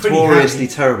then was It's pretty notoriously hammy,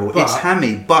 terrible. but- It's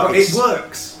hammy, but But it's it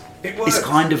works. It works. it's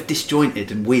kind of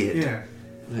disjointed and weird. Yeah.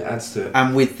 It adds to it.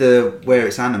 And with where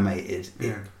it's animated,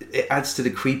 it adds to the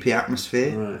creepy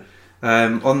atmosphere.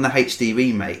 Right. On the HD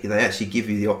remake, they actually give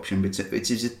you the option, which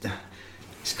is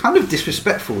it's kind of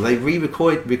disrespectful. They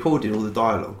recorded all the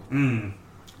dialogue, Mm.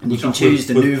 and you can With- choose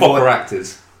the With new proper voice.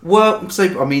 actors. Well,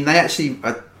 so I mean, they actually.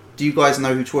 Do you guys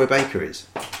know who Troy Baker is?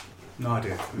 No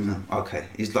idea. No. Okay,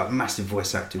 he's like a massive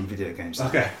voice actor in video games.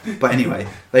 Okay. But anyway,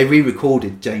 they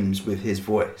re-recorded James with his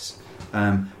voice,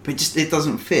 but it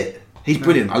doesn't fit. He's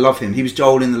brilliant. I love him. He was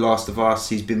Joel in The Last of Us.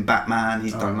 He's been Batman.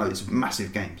 He's done loads of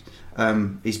massive games.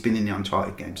 He's been in the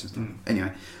Uncharted games and stuff.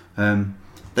 Anyway,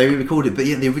 they re-recorded, but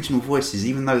yeah, the original voices,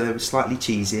 even though they were slightly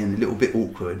cheesy and a little bit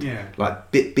awkward, Yeah.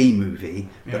 like bit B movie,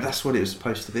 Yeah. but that's what it was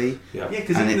supposed to be. Yeah. Yeah,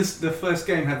 because And even it- the first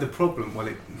game had the problem. Well,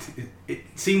 it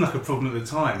seemed like a problem at the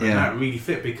time, and Yeah. that really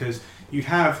fit because you'd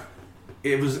have.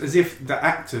 It was as if the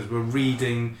actors were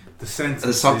reading the sentences,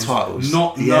 The subtitles.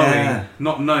 not Yeah.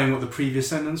 knowing what the previous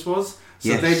sentence was. So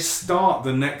Yes. they'd start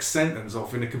the next sentence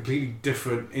off in a completely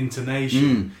different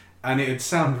intonation, and it'd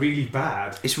sound really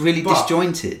bad. It's really But-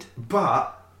 disjointed.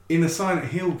 But in the Silent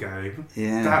Hill game,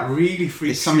 Yeah. that really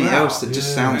freaks It's something you out. else that just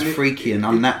Yeah. sounds And it- freaky and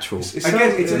unnatural.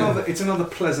 Again, it's yeah. another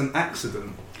pleasant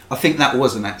accident. I think that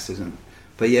was an accident,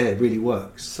 but yeah, it really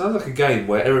works. Sounds like a game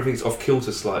where everything's off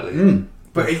kilter slightly.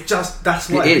 But it just that's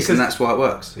why It is, because- and that's why it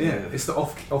works. Yeah, it's the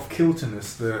off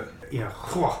kilterness that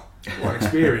what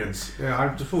experience. Yeah, I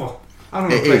don't want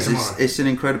to It play is. tomorrow. It's an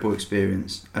incredible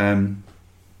experience.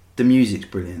 The music's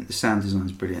brilliant. The sound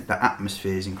design's brilliant. The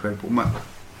atmosphere is incredible.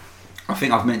 I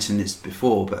think I've mentioned this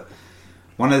before, but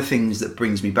one of the things that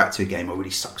brings me back to a game or really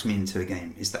sucks me into a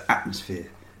game is the atmosphere.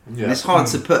 Yeah. And it's hard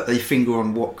to put a finger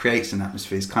on what creates an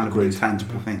atmosphere. It's kind of an Agreed.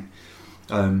 intangible thing.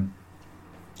 And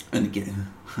again,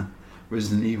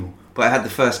 Resident Evil. But I had the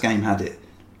first game had it,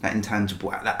 that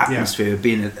intangible, that atmosphere of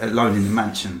being alone in the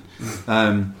mansion.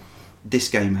 This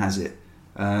game has it.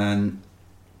 And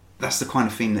that's the kind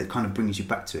of thing that kind of brings you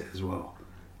back to it as well.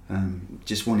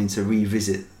 Just wanting to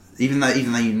revisit, even though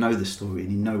you know the story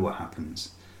and you know what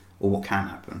happens. Or what can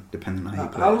happen, depending on how you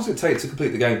play. How long does it take to complete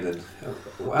the game then?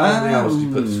 How many hours do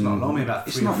you put? It's not long, maybe about 3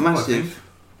 It's or not 4, I massive. think.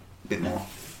 A bit more.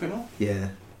 Bit more? Yeah.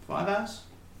 5 hours?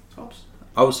 Tops?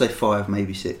 I would say 5,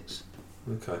 maybe 6.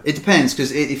 Okay. It depends,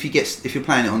 because if you're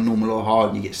playing it on normal or hard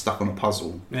and you get stuck on a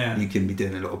puzzle, Yeah. you can be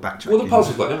doing a lot of backtracking. What are the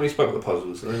puzzles like? I don't really spoke about the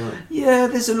puzzles. Are they like? Yeah,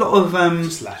 there's a lot of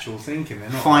Just lateral thinking. They're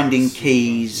not finding like-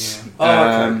 keys. Yeah.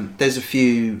 Oh, okay. There's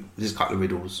a couple of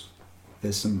riddles.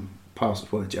 There's some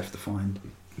passwords you have to find.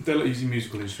 They're like using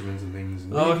musical instruments and things.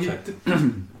 And Oh, okay.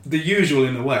 The usual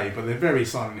in a way, but they're very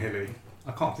Silent Hilly.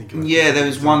 I can't think of it. Yeah,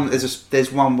 there's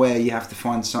one where you have to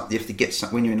find something. You have to get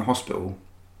something when you're in a hospital.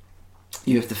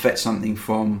 You have to fetch something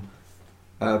from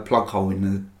a plug hole in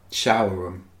the shower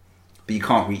room, but you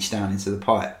can't reach down into the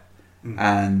pipe.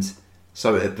 And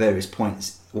so at various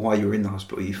points while you're in the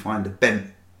hospital, you find a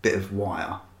bent bit of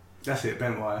wire, That's it,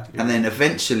 bent wire. Yeah. and then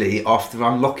eventually, after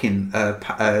unlocking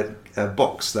a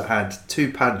box that had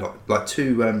 2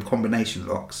 combination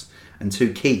locks and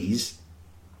 2 keys,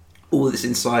 all that's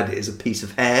inside it is a piece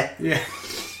of hair. Yeah.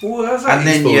 Well, how's that And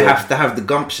then useful you then? have to have the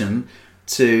gumption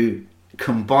to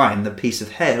combine the piece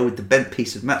of hair with the bent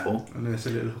piece of metal And then it's a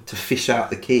little. to fish out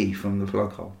the key from the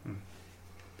plug hole.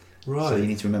 Right. So you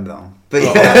need to remember that one. But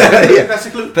Oh. yeah, That's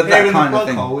a clue. But Hair that in kind the of plug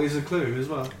thing. hole is a clue as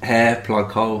well. hair,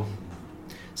 plug hole.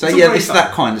 So It's yeah, all it's very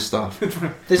that kind of stuff.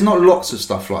 There's not lots of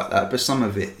stuff like that, but some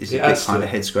of it is It a bit adds to kind of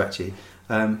it. head scratchy.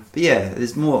 But yeah,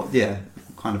 there's more,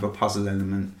 kind of a puzzle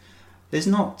element. There's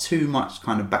not too much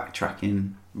kind of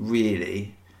backtracking,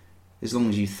 really, as long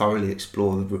as you thoroughly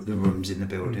explore the rooms in the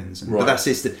buildings. Right. But that's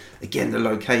just, again, the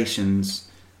locations,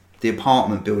 the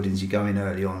apartment buildings you go in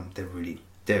early on,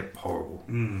 they're horrible.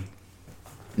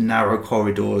 Narrow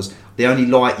corridors. The only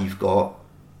light you've got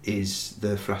is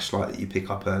the flashlight that you pick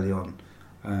up early on,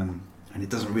 and it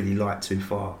doesn't really light too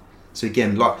far. So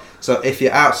again, so if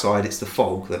you're outside, it's the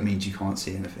fog that means you can't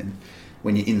see anything.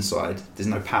 When you're inside, there's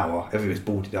no power. Everything's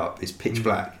boarded up. It's pitch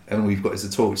black, and all you've got is a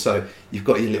torch. So you've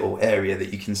got your little area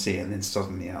that you can see, and then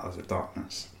suddenly out of the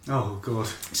darkness. Oh god.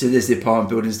 So there's the apartment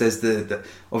buildings. There's the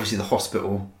obviously the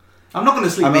hospital. I'm not going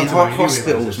to sleep. I mean, well tonight, you hospitals,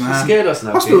 realise this. man. You scared us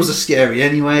now. Hospitals are Keith. scary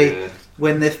anyway. Yeah.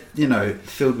 When they're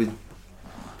filled with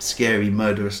scary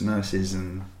murderous nurses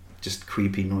and just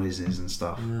creepy noises and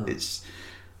stuff. Yeah. It's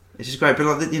just great.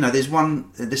 But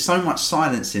there's so much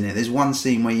silence in it. There's one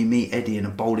scene where you meet Eddie in a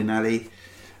bowling alley.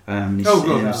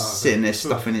 He's sitting there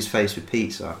stuffing his face with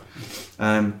pizza.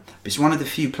 But it's one of the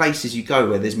few places you go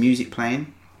where there's music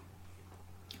playing.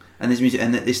 And there's music,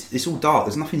 and it's all dark.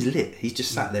 There's nothing's lit. He's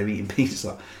just sat there eating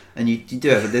pizza, and you do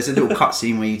have. There's a little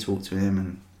cutscene where you talk to him,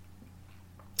 and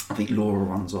I think Laura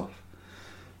runs off.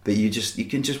 But you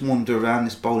can just wander around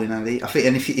this bowling alley. I think,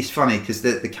 and it's funny because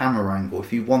the camera angle.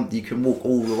 If you want, you can walk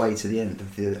all the way to the end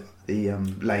of the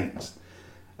lanes.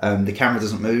 The camera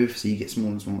doesn't move, so you get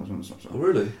smaller and smaller and smaller. Oh,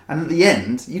 really? And at the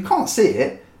end, you can't see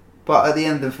it, but at the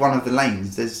end of one of the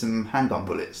lanes, there's some handgun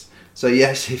bullets. So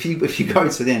yes, if you go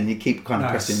to the end, you keep kind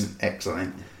of Nice. pressing X on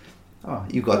it. Oh,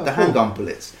 you've got the cool. handgun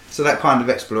bullets. So that kind of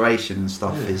exploration and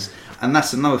stuff is, and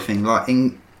that's another thing. Like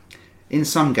in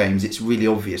some games, it's really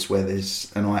obvious where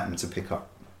there's an item to pick up.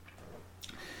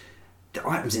 The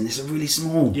items in this are really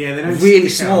small. Yeah, they don't really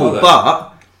stick small. out, do they?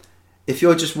 But if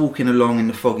you're just walking along in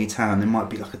the foggy town, there might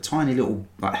be like a tiny little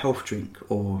health drink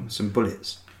or some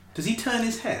bullets. Does he turn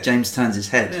his head? James turns his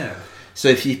head. Yeah. So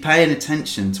if you're paying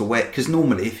attention to where, because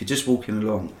normally if you're just walking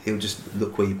along, he'll just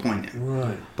look where you're pointing.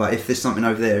 Right. But if there's something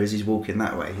over there as he's walking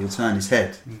that way, he'll turn his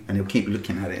head and he'll keep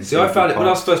looking at it. See, I found it when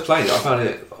I was first playing it.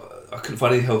 I couldn't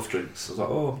find any health drinks. I was like,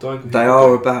 oh, I'm dying. They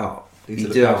are about. Need You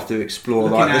to do look have out. to explore.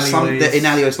 Look Like in there's some alleyways. in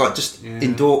alleyways, like just Yeah.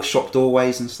 indoor shop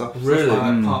doorways and stuff. Really?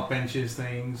 Like park benches,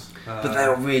 things. But they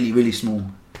are really, really small.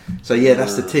 So yeah,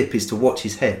 that's the tip: is to watch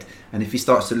his head, and if he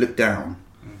starts to look down,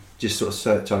 just sort of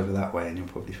search over that way, and you'll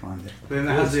probably find it. Then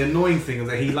that has the annoying thing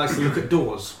that he likes to look at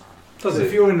doors. Does So it?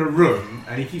 if you're in a room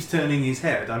and he keeps turning his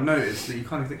head, I've noticed that you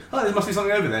kind of think, oh, there must be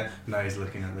something over there. No, he's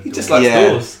looking at the He door. just likes Yeah.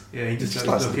 doors. yeah, he just just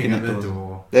likes likes looking looking at at the doors.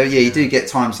 door. There, yeah, you do get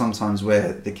times sometimes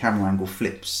where the camera angle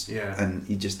flips, Yeah. and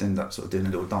you just end up sort of doing a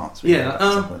little dance. Yeah,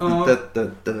 Oh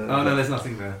Oh no, there's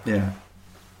nothing there. yeah.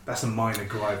 That's a minor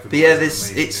gripe. But yeah,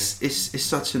 it's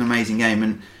such an amazing game,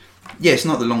 and yeah, it's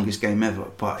not the longest game ever,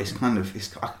 but it's kind of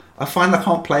I find I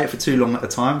can't play it for too long at a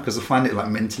time because I find it like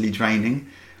mentally draining.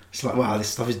 It's like, wow,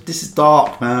 this is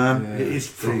dark, man. Yeah. It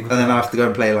is And then I have to go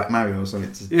and play like Mario or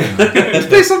something. Let's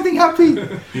play something happy.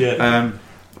 Yeah.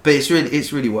 But it's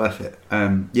really worth it.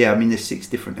 Yeah, I mean, there's 6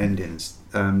 different endings.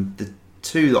 The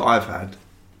 2 that I've had.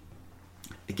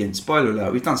 Again, spoiler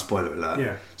alert. We've done spoiler alert.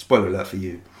 Yeah. Spoiler alert for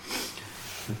you.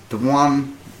 The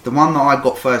one that I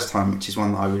got first time, which is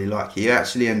one that I really like. You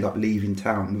actually end up leaving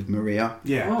town with Maria.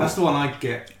 Yeah, Oh. that's the one I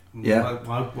get. Yeah.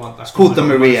 That's It's called the one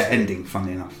I got Maria most. ending,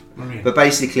 funny enough. Maria. But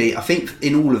basically, I think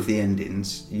in all of the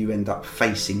endings, you end up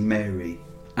facing Mary,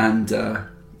 and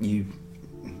you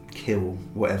kill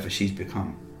whatever she's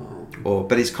become.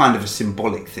 But it's kind of a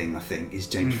symbolic thing, I think, is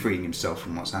James freeing himself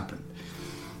from what's happened.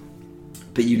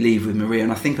 But you leave with Maria,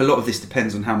 and I think a lot of this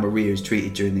depends on how Maria is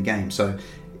treated during the game. So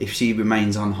if she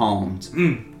remains unharmed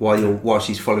while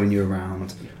she's following you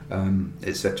around,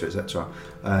 etc., etc.,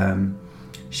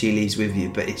 she leaves with you.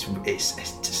 But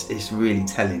it's really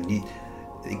telling.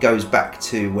 It goes back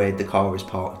to where the car is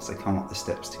parked. They come up the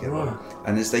steps together, Right.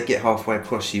 and as they get halfway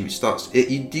across, she starts.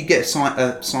 You get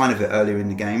a sign of it earlier in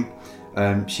the game.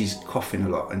 She's coughing a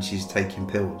lot and she's taking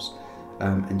pills,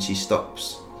 and she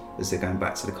stops as they're going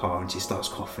back to the car, and she starts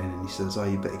coughing, and he says, "Oh,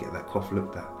 you better get that cough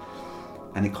looked at."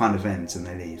 And it kind of ends, and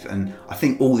they leave. And I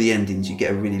think all the endings, you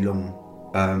get a really long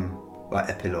like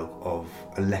epilogue of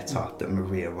a letter that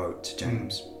Maria wrote to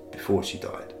James before she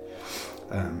died.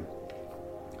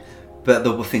 But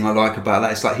the thing I like about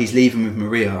that, it's like he's leaving with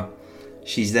Maria.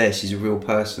 She's there. She's a real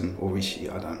person, or is she?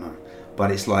 I don't know.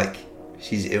 But it's like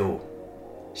she's ill.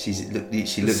 She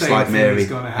looks same like thing Mary, is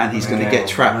gonna and happen he's going to again. get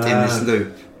trapped in this Man.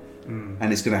 loop,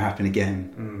 and it's going to happen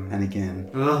again and again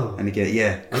Ugh. and again.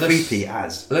 Yeah, Unless- creepy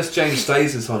as. Unless James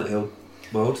stays in Silent Hill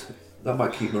world, that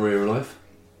might keep Maria alive.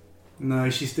 No,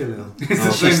 she's still ill.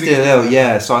 She's still ill,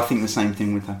 yeah. So I think the same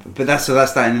thing would happen. But that's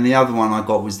that. And then the other one I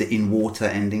got was the in water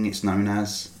ending. It's known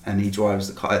as, and he drives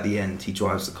the car at the end. He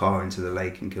drives the car into the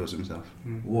lake and kills himself.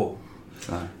 Whoa.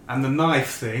 So, And the knife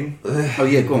thing. oh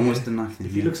yeah, go on. What's the knife thing?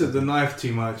 If he looks at the knife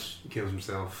too much, he kills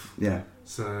himself. yeah,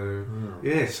 So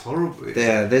yeah, it's horrible.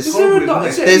 yeah. There's Is there a Horrible,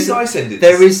 nice, isn't it? nice ending?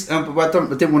 There is, but I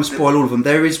didn't want to spoil all of them.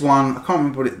 There is one. I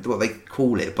can't remember what they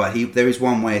call it, but there is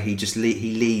one where he just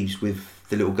he leaves with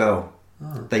the little girl.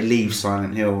 Oh. They leave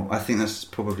Silent Hill. I think that's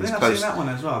probably I as think I've seen close. that one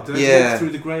as well. Do they Yeah. walk through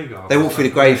the graveyard? They walk through the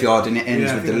graveyard and it ends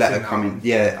Yeah, I with think the I've letter seen that coming. one.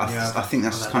 Yeah, I think I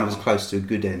that's like kind of that as one. close to a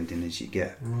good ending as you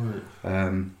get. Right.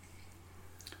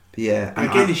 But yeah, and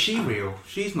Again, is she real?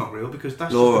 She's not real because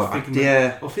that's Laura, just a figment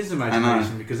yeah. of his I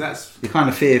imagination. Because that's you kind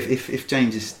of fear if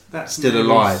James is that's still Mary's-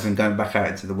 alive and going back out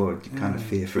into the world, you kind of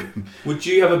fear for him. Would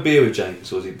you have a beer with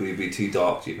James, or would he be too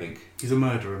dark, do you think? He's a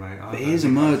murderer, mate. But he is a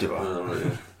murderer. Oh,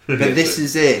 right. But this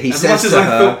is it. He As says much as to I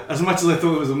her, thought, as much as I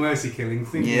thought it was a mercy killing,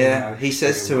 thinking yeah, about it, he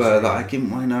says it to was, her that I didn't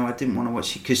want to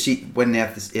watch, because when he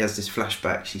has this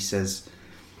flashback, she says,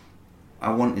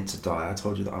 "I wanted to die. I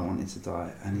told you that I wanted to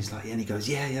die." And he's like, yeah, and he goes,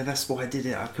 yeah, that's why I did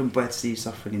it. I couldn't bear to see you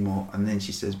suffer anymore. And then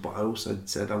she says, "But I also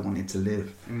said I wanted to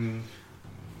live."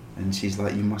 And she's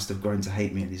like, "You must have grown to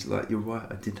hate me." And he's like, "You're right.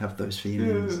 I did have those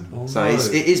feelings." Yeah. Oh, So no.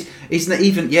 it's not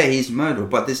even, yeah, he's a murderer,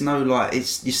 but there's no like, you're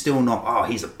still not, oh,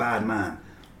 he's a bad man.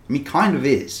 I mean, kind of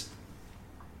is,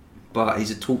 but he's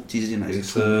a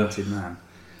tormented man.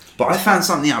 But I found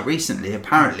something out recently.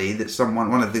 Apparently, that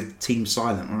one of the Team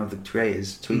Silent, one of the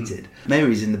creators, tweeted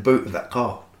Mary's in the boot of that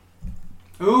car.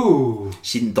 Ooh,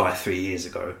 She didn't die 3 years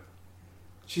ago.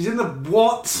 she's in the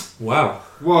what? Wow.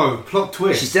 Whoa, plot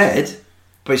twist. She's dead,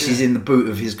 but she's in the boot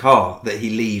of his car that he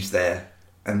leaves there.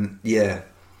 And yeah,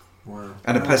 Wow.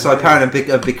 and so apparently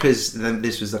because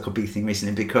this was like a big thing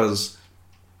recently, because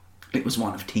it was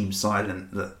one of Team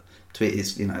Silent that tweeted,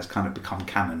 it's kind of become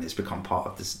canon. It's become part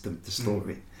of the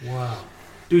story. Wow.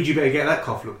 Dude, you better get that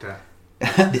cough looked at.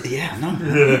 Yeah, no,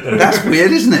 that's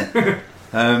weird, isn't it?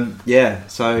 Yeah,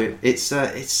 so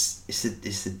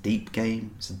it's a deep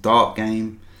game. It's a dark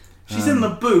game. She's in the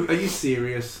boot. Are you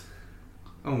serious?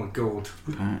 Oh my god.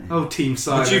 Apparently. Oh, Team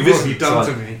Silent. Would you What have visit you done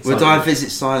Silent? to me? Would I visit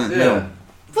Silent Yeah. Hill?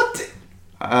 What?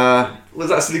 Was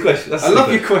that a silly question? That's a I silly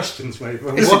love your question. questions, mate.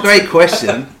 but It's what? a great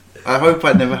question. I hope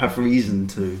I never have reason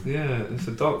to. Yeah, it's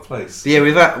a dark place. But yeah,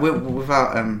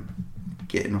 without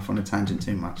getting off on a tangent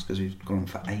too much, because we've gone on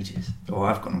for ages, or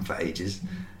I've gone on for ages.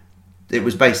 It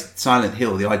was based Silent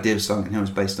Hill. The idea of Silent Hill was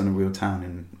based on a real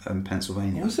town in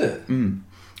Pennsylvania. Was it?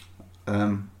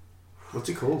 What's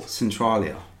it called?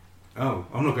 Centralia. Oh,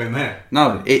 I'm not going there.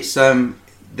 No, it's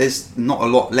there's not a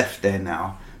lot left there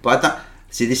now. But I don't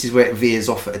see. This is where it veers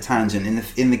off at a tangent.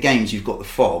 In the games, you've got the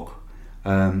fog.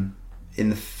 In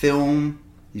the film,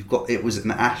 you've got it was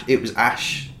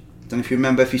ash. Don't know if you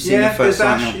remember, if you've seen the first there's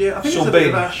Silent ash. Hill. Yeah, I think Sean there's a bit Bean.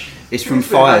 of ash. It's I from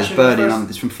think there's a bit of fires ash in the burning. first-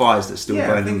 It's from fires that's still Yeah, I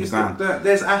burning think on the it's ground.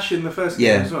 there's ash in the first game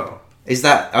Yeah. as well. Is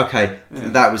that okay? Yeah.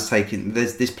 That was taken.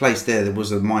 There's this place there. There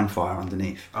was a mine fire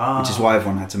underneath, which is why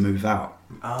everyone had to move out.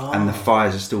 And the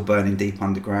fires are still burning deep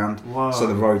underground. Wow. So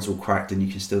the road's all cracked, and you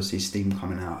can still see steam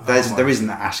coming out. There isn't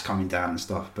the ash coming down and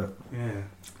stuff, but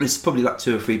there's probably like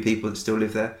 2 or 3 people that still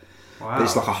live there. Wow. But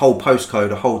it's like a whole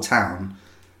postcode, a whole town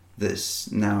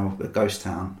that's now a ghost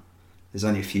town. There's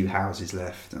only a few houses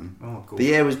left, and cool. but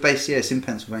yeah, it was based. Yeah, it's in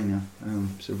Pennsylvania.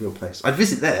 It's a real place. I'd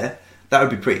visit there. That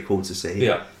would be pretty cool to see.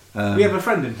 Yeah. We have a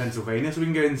friend in Pennsylvania, so we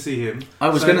can go and see him. I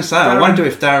was going to say, I wonder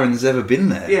if Darren's ever been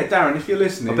there. Yeah, Darren, if you're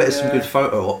listening, I bet there's some good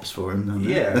photo ops for him. Down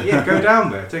there. Yeah, go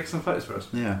down there, take some photos for us.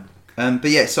 Yeah, but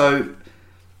yeah, so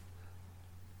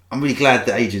I'm really glad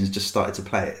that Adrian's just started to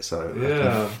play it, so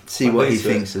I can see what he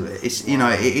thinks of it. It's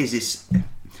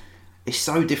it's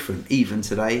so different even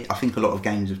today. I think a lot of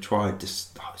games have tried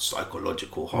this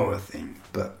psychological horror thing,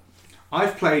 but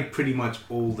I've played pretty much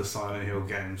all the Silent Hill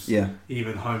games. Yeah.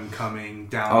 Even Homecoming,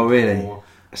 Downpour. Oh really?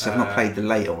 So I've not played the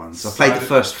later ones. I played the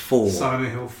first 4. Silent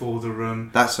Hill 4, The Room.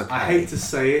 That's okay. I hate to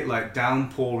say it, like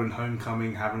Downpour and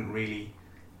Homecoming haven't really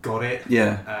got it.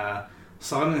 Yeah.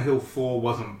 Silent Hill 4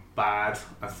 wasn't bad,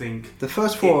 I think. The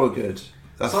first 4 are good.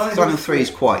 Silent Hill 3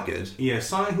 is quite good. Yeah,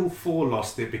 Silent Hill 4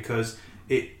 lost it because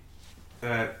it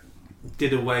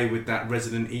did away with that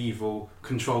Resident Evil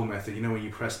control method. You know, when you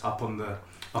press up on the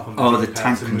the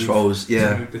tank controls,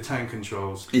 the tank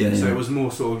controls. Yeah, so yeah. it was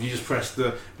more sort of you just press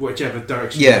the whichever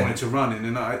direction Yeah. you wanted to run in,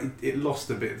 and it lost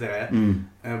a bit there.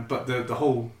 But the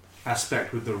whole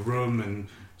aspect with the room and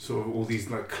sort of all these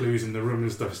like clues in the room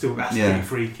and stuff, still that's pretty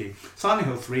freaky. Silent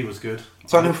Hill 3 was good.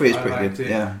 Silent Hill 3 is I pretty liked good. it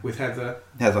Yeah, with Heather.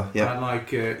 yeah. I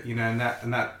like you know, and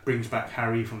that brings back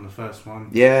Harry from the first one.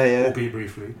 Yeah. Albeit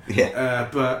briefly. Yeah.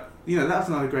 But you know, that was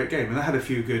another great game, and that had a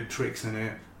few good tricks in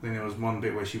it. Then there was one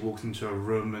bit where she walks into a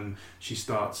room and she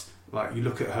starts, like, you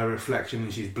look at her reflection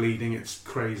and she's bleeding. It's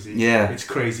crazy. Yeah. It's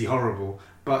crazy horrible.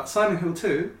 But Silent Hill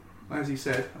 2, as you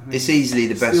said, I think It's easily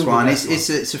the best still one. best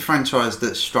It's a franchise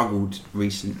that's struggled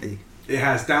recently. It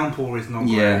has. Downpour is not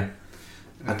great. Yeah.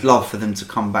 I'd love for them to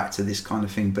come back to this kind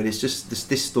of thing, but it's just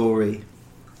this story,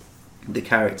 the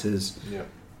characters,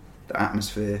 the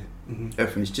atmosphere,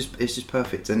 everything. It's just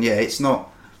perfect. And yeah, it's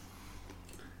not.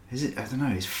 Is it? I don't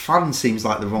know. It's fun. Seems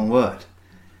like the wrong word.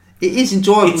 It is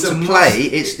enjoyable It's a to must- play.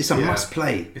 It's a yeah. must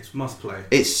play. It's must play.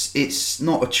 It's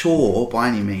not a chore by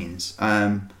any means.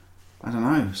 I don't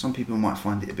know. Some people might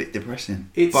find it a bit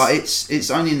depressing, but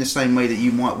it's only in the same way that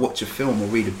you might watch a film or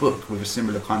read a book with a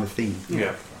similar kind of theme.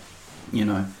 Yeah. You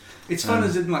know. It's fun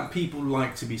as in, like, people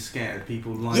like to be scared.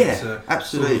 People like to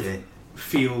absolutely sort of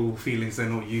feel feelings they're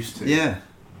not used to. Yeah.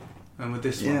 And with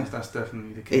this Yeah. one, that's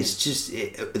definitely the case. It's just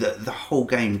the whole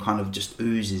game kind of just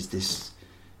oozes this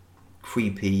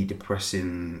creepy,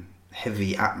 depressing,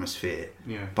 heavy atmosphere.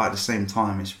 Yeah. But at the same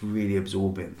time, it's really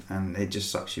absorbing, and it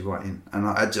just sucks you right in. And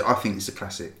I think it's a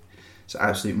classic. It's an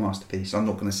absolute masterpiece. I'm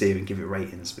not going to sit here and give it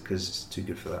ratings because it's too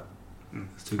good for that.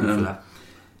 It's too good for that.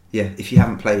 Yeah, if you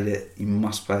haven't played it, you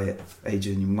must play it,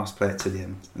 Adrian. You must play it to the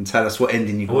end, and tell us what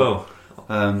ending you got.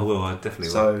 I will. I definitely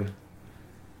will. So,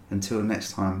 until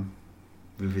next time,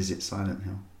 we visit Silent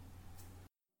Hill.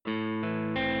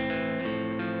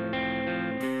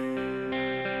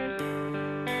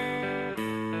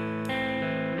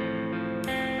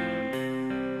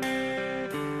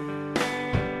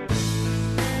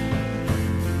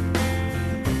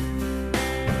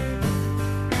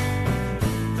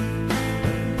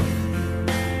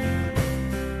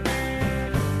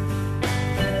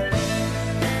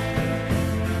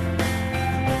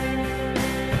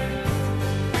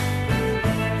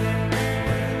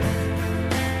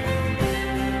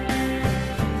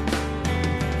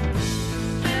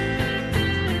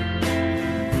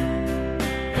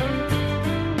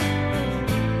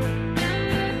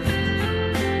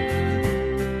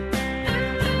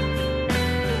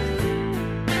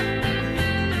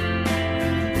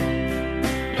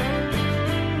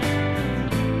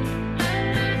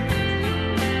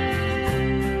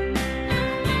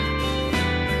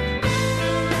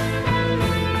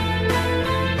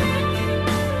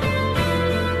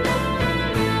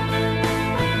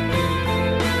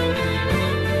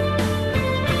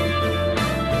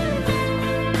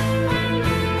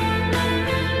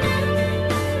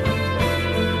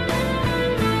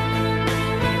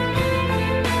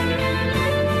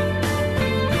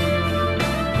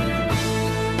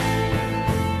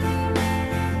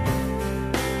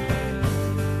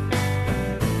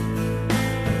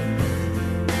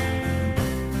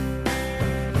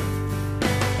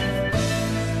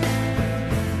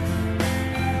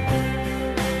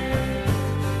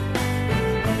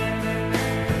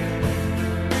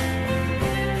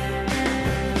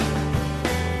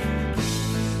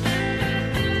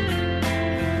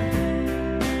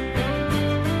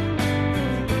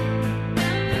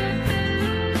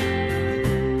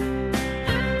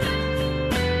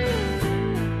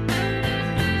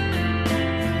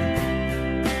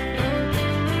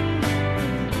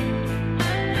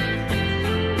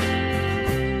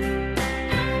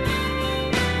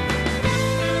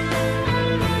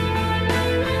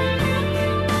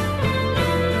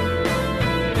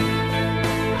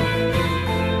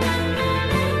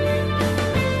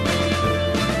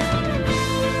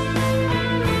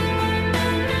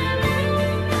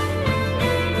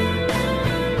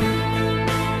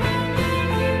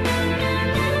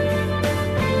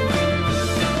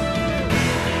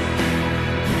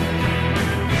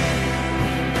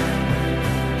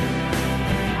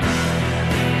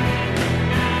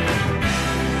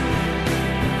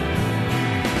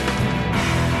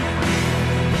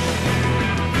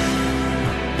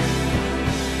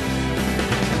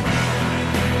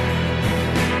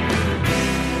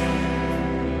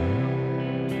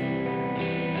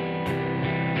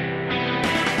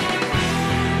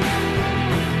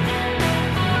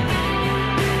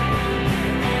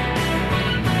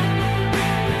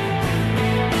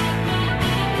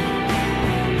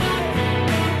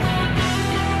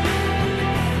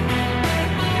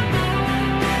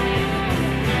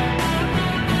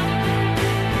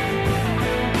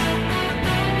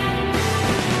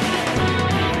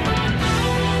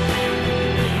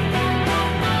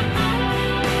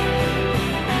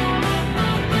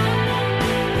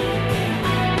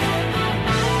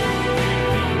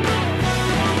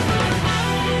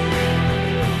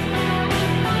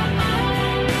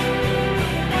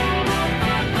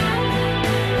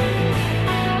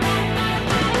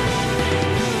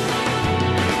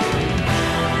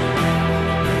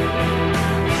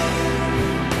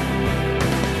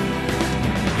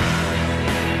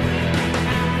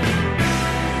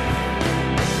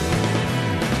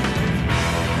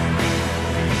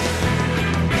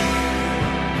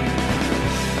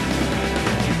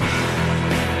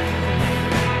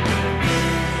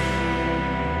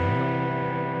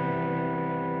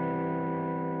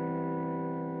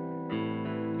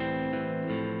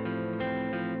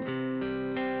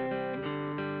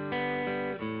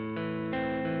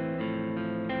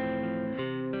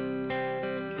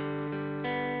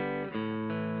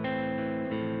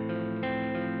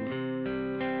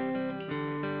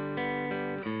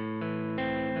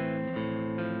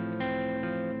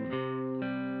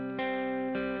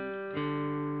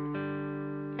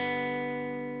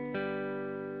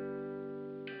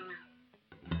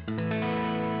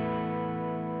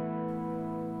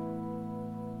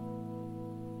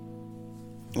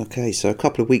 Okay, so a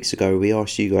couple of weeks ago we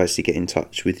asked you guys to get in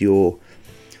touch with your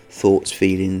thoughts,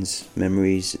 feelings,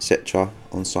 memories, etc.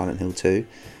 on Silent Hill 2,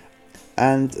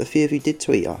 and a few of you did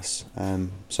tweet us,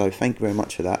 so thank you very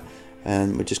much for that,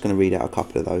 and we're just going to read out a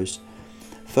couple of those.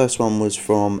 First one was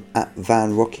from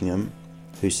 @VanRockingham,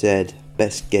 who said,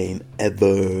 best game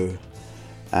ever,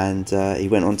 and he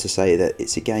went on to say that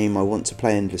it's a game I want to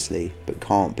play endlessly but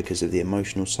can't because of the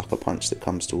emotional sucker punch that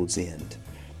comes towards the end.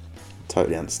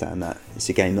 Totally understand that. It's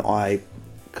a game that I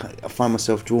find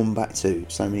myself drawn back to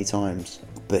so many times,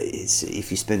 but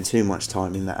if you spend too much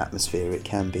time in that atmosphere, it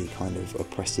can be kind of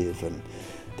oppressive, and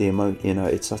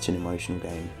it's such an emotional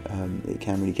game. It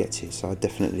can really get to you. So I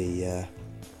definitely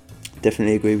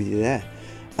agree with you there.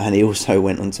 And he also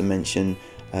went on to mention,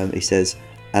 he says,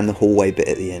 and the hallway bit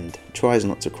at the end. Tries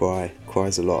not to cry,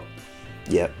 cries a lot.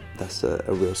 Yep, that's a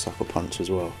real sucker punch as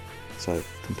well. So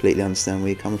completely understand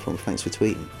where you're coming from. Thanks for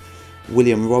tweeting.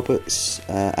 William Roberts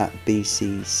at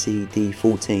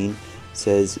BCCD14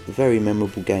 says, very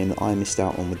memorable game that I missed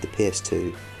out on with the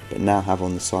PS2, but now have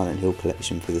on the Silent Hill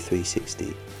collection for the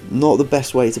 360. Not the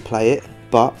best way to play it,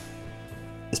 but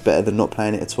it's better than not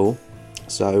playing it at all.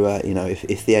 So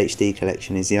if the HD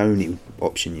collection is the only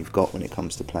option you've got when it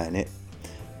comes to playing it,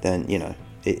 then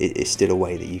it's still a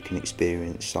way that you can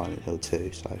experience Silent Hill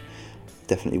 2. So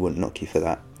definitely wouldn't knock you for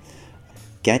that.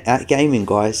 At gaming,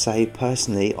 guys, say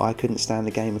personally I couldn't stand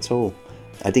the game at all.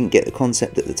 I didn't get the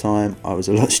concept at the time. I was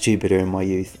a lot stupider in my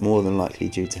youth, more than likely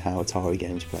due to how Atari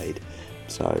games played.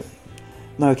 So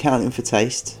no accounting for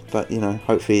taste, but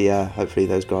hopefully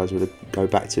those guys would go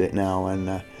back to it now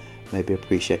and maybe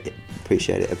appreciate it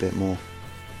a bit more.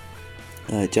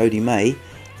 Jodie May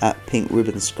at Pink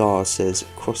Ribbon Scars says,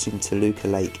 crossing Toluca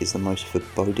Lake is the most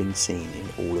foreboding scene in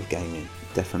all of gaming.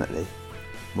 Definitely.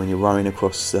 When you're rowing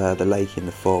across the lake in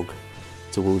the fog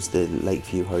towards the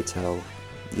Lakeview Hotel,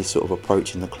 you're sort of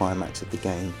approaching the climax of the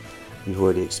game. You've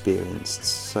already experienced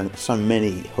so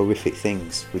many horrific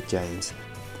things with James.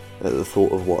 The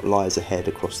thought of what lies ahead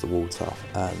across the water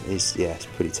it's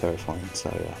pretty terrifying. So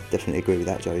definitely agree with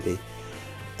that, Jodie.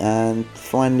 And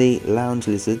finally, Lounge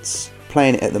Lizards.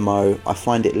 Playing it at the Mo, I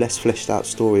find it less fleshed out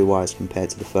story-wise compared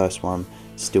to the first one.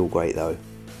 Still great though.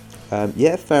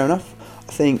 Fair enough.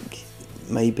 I think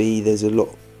maybe there's a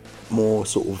lot more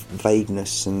sort of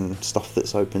vagueness and stuff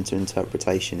that's open to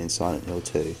interpretation in Silent Hill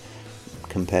 2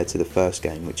 compared to the first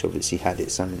game, which obviously had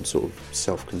its own sort of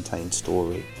self-contained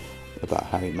story about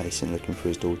Harry Mason looking for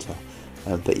his daughter.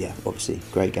 But yeah, obviously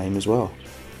great game as well.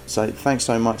 So thanks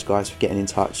so much, guys, for getting in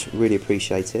touch. Really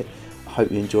appreciate it. I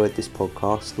hope you enjoyed this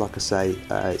podcast. Like I say,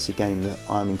 it's a game that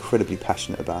I'm incredibly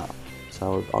passionate about,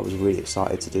 so I was really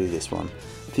excited to do this one.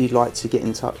 If you'd like to get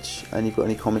in touch and you've got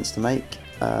any comments to make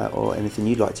or anything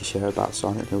you'd like to share about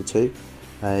Silent Hill 2,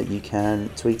 you can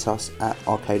tweet us at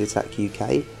Arcade Attack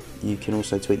UK. You can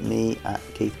also tweet me at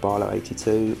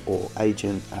KeithBarlow82 or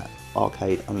Adrian at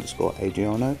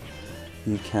Arcade_Adriano.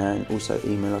 You can also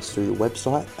email us through the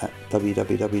website at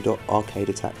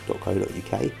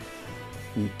www.arcadeattack.co.uk.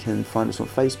 You can find us on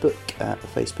Facebook at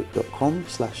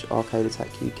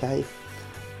facebook.com/arcadeattackuk.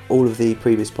 All of the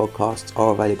previous podcasts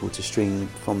are available to stream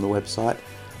from the website.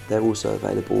 They're also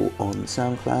available on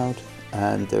SoundCloud,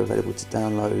 and they're available to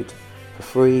download for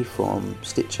free from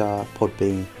Stitcher,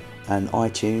 Podbean and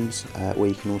iTunes, where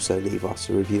you can also leave us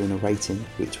a review and a rating,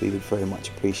 which we would very much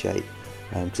appreciate,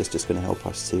 because it's just going to help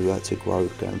us to grow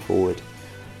going forward.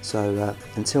 So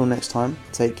until next time,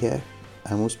 take care,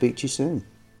 and we'll speak to you soon.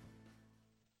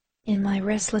 In my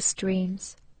restless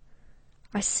dreams,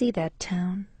 I see that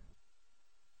town,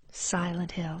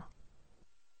 Silent Hill.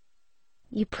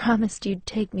 You promised you'd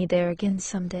take me there again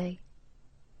someday,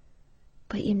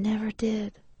 but you never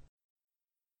did.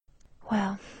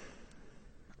 Well,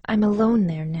 I'm alone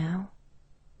there now,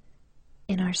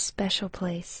 in our special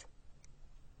place,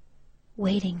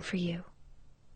 waiting for you.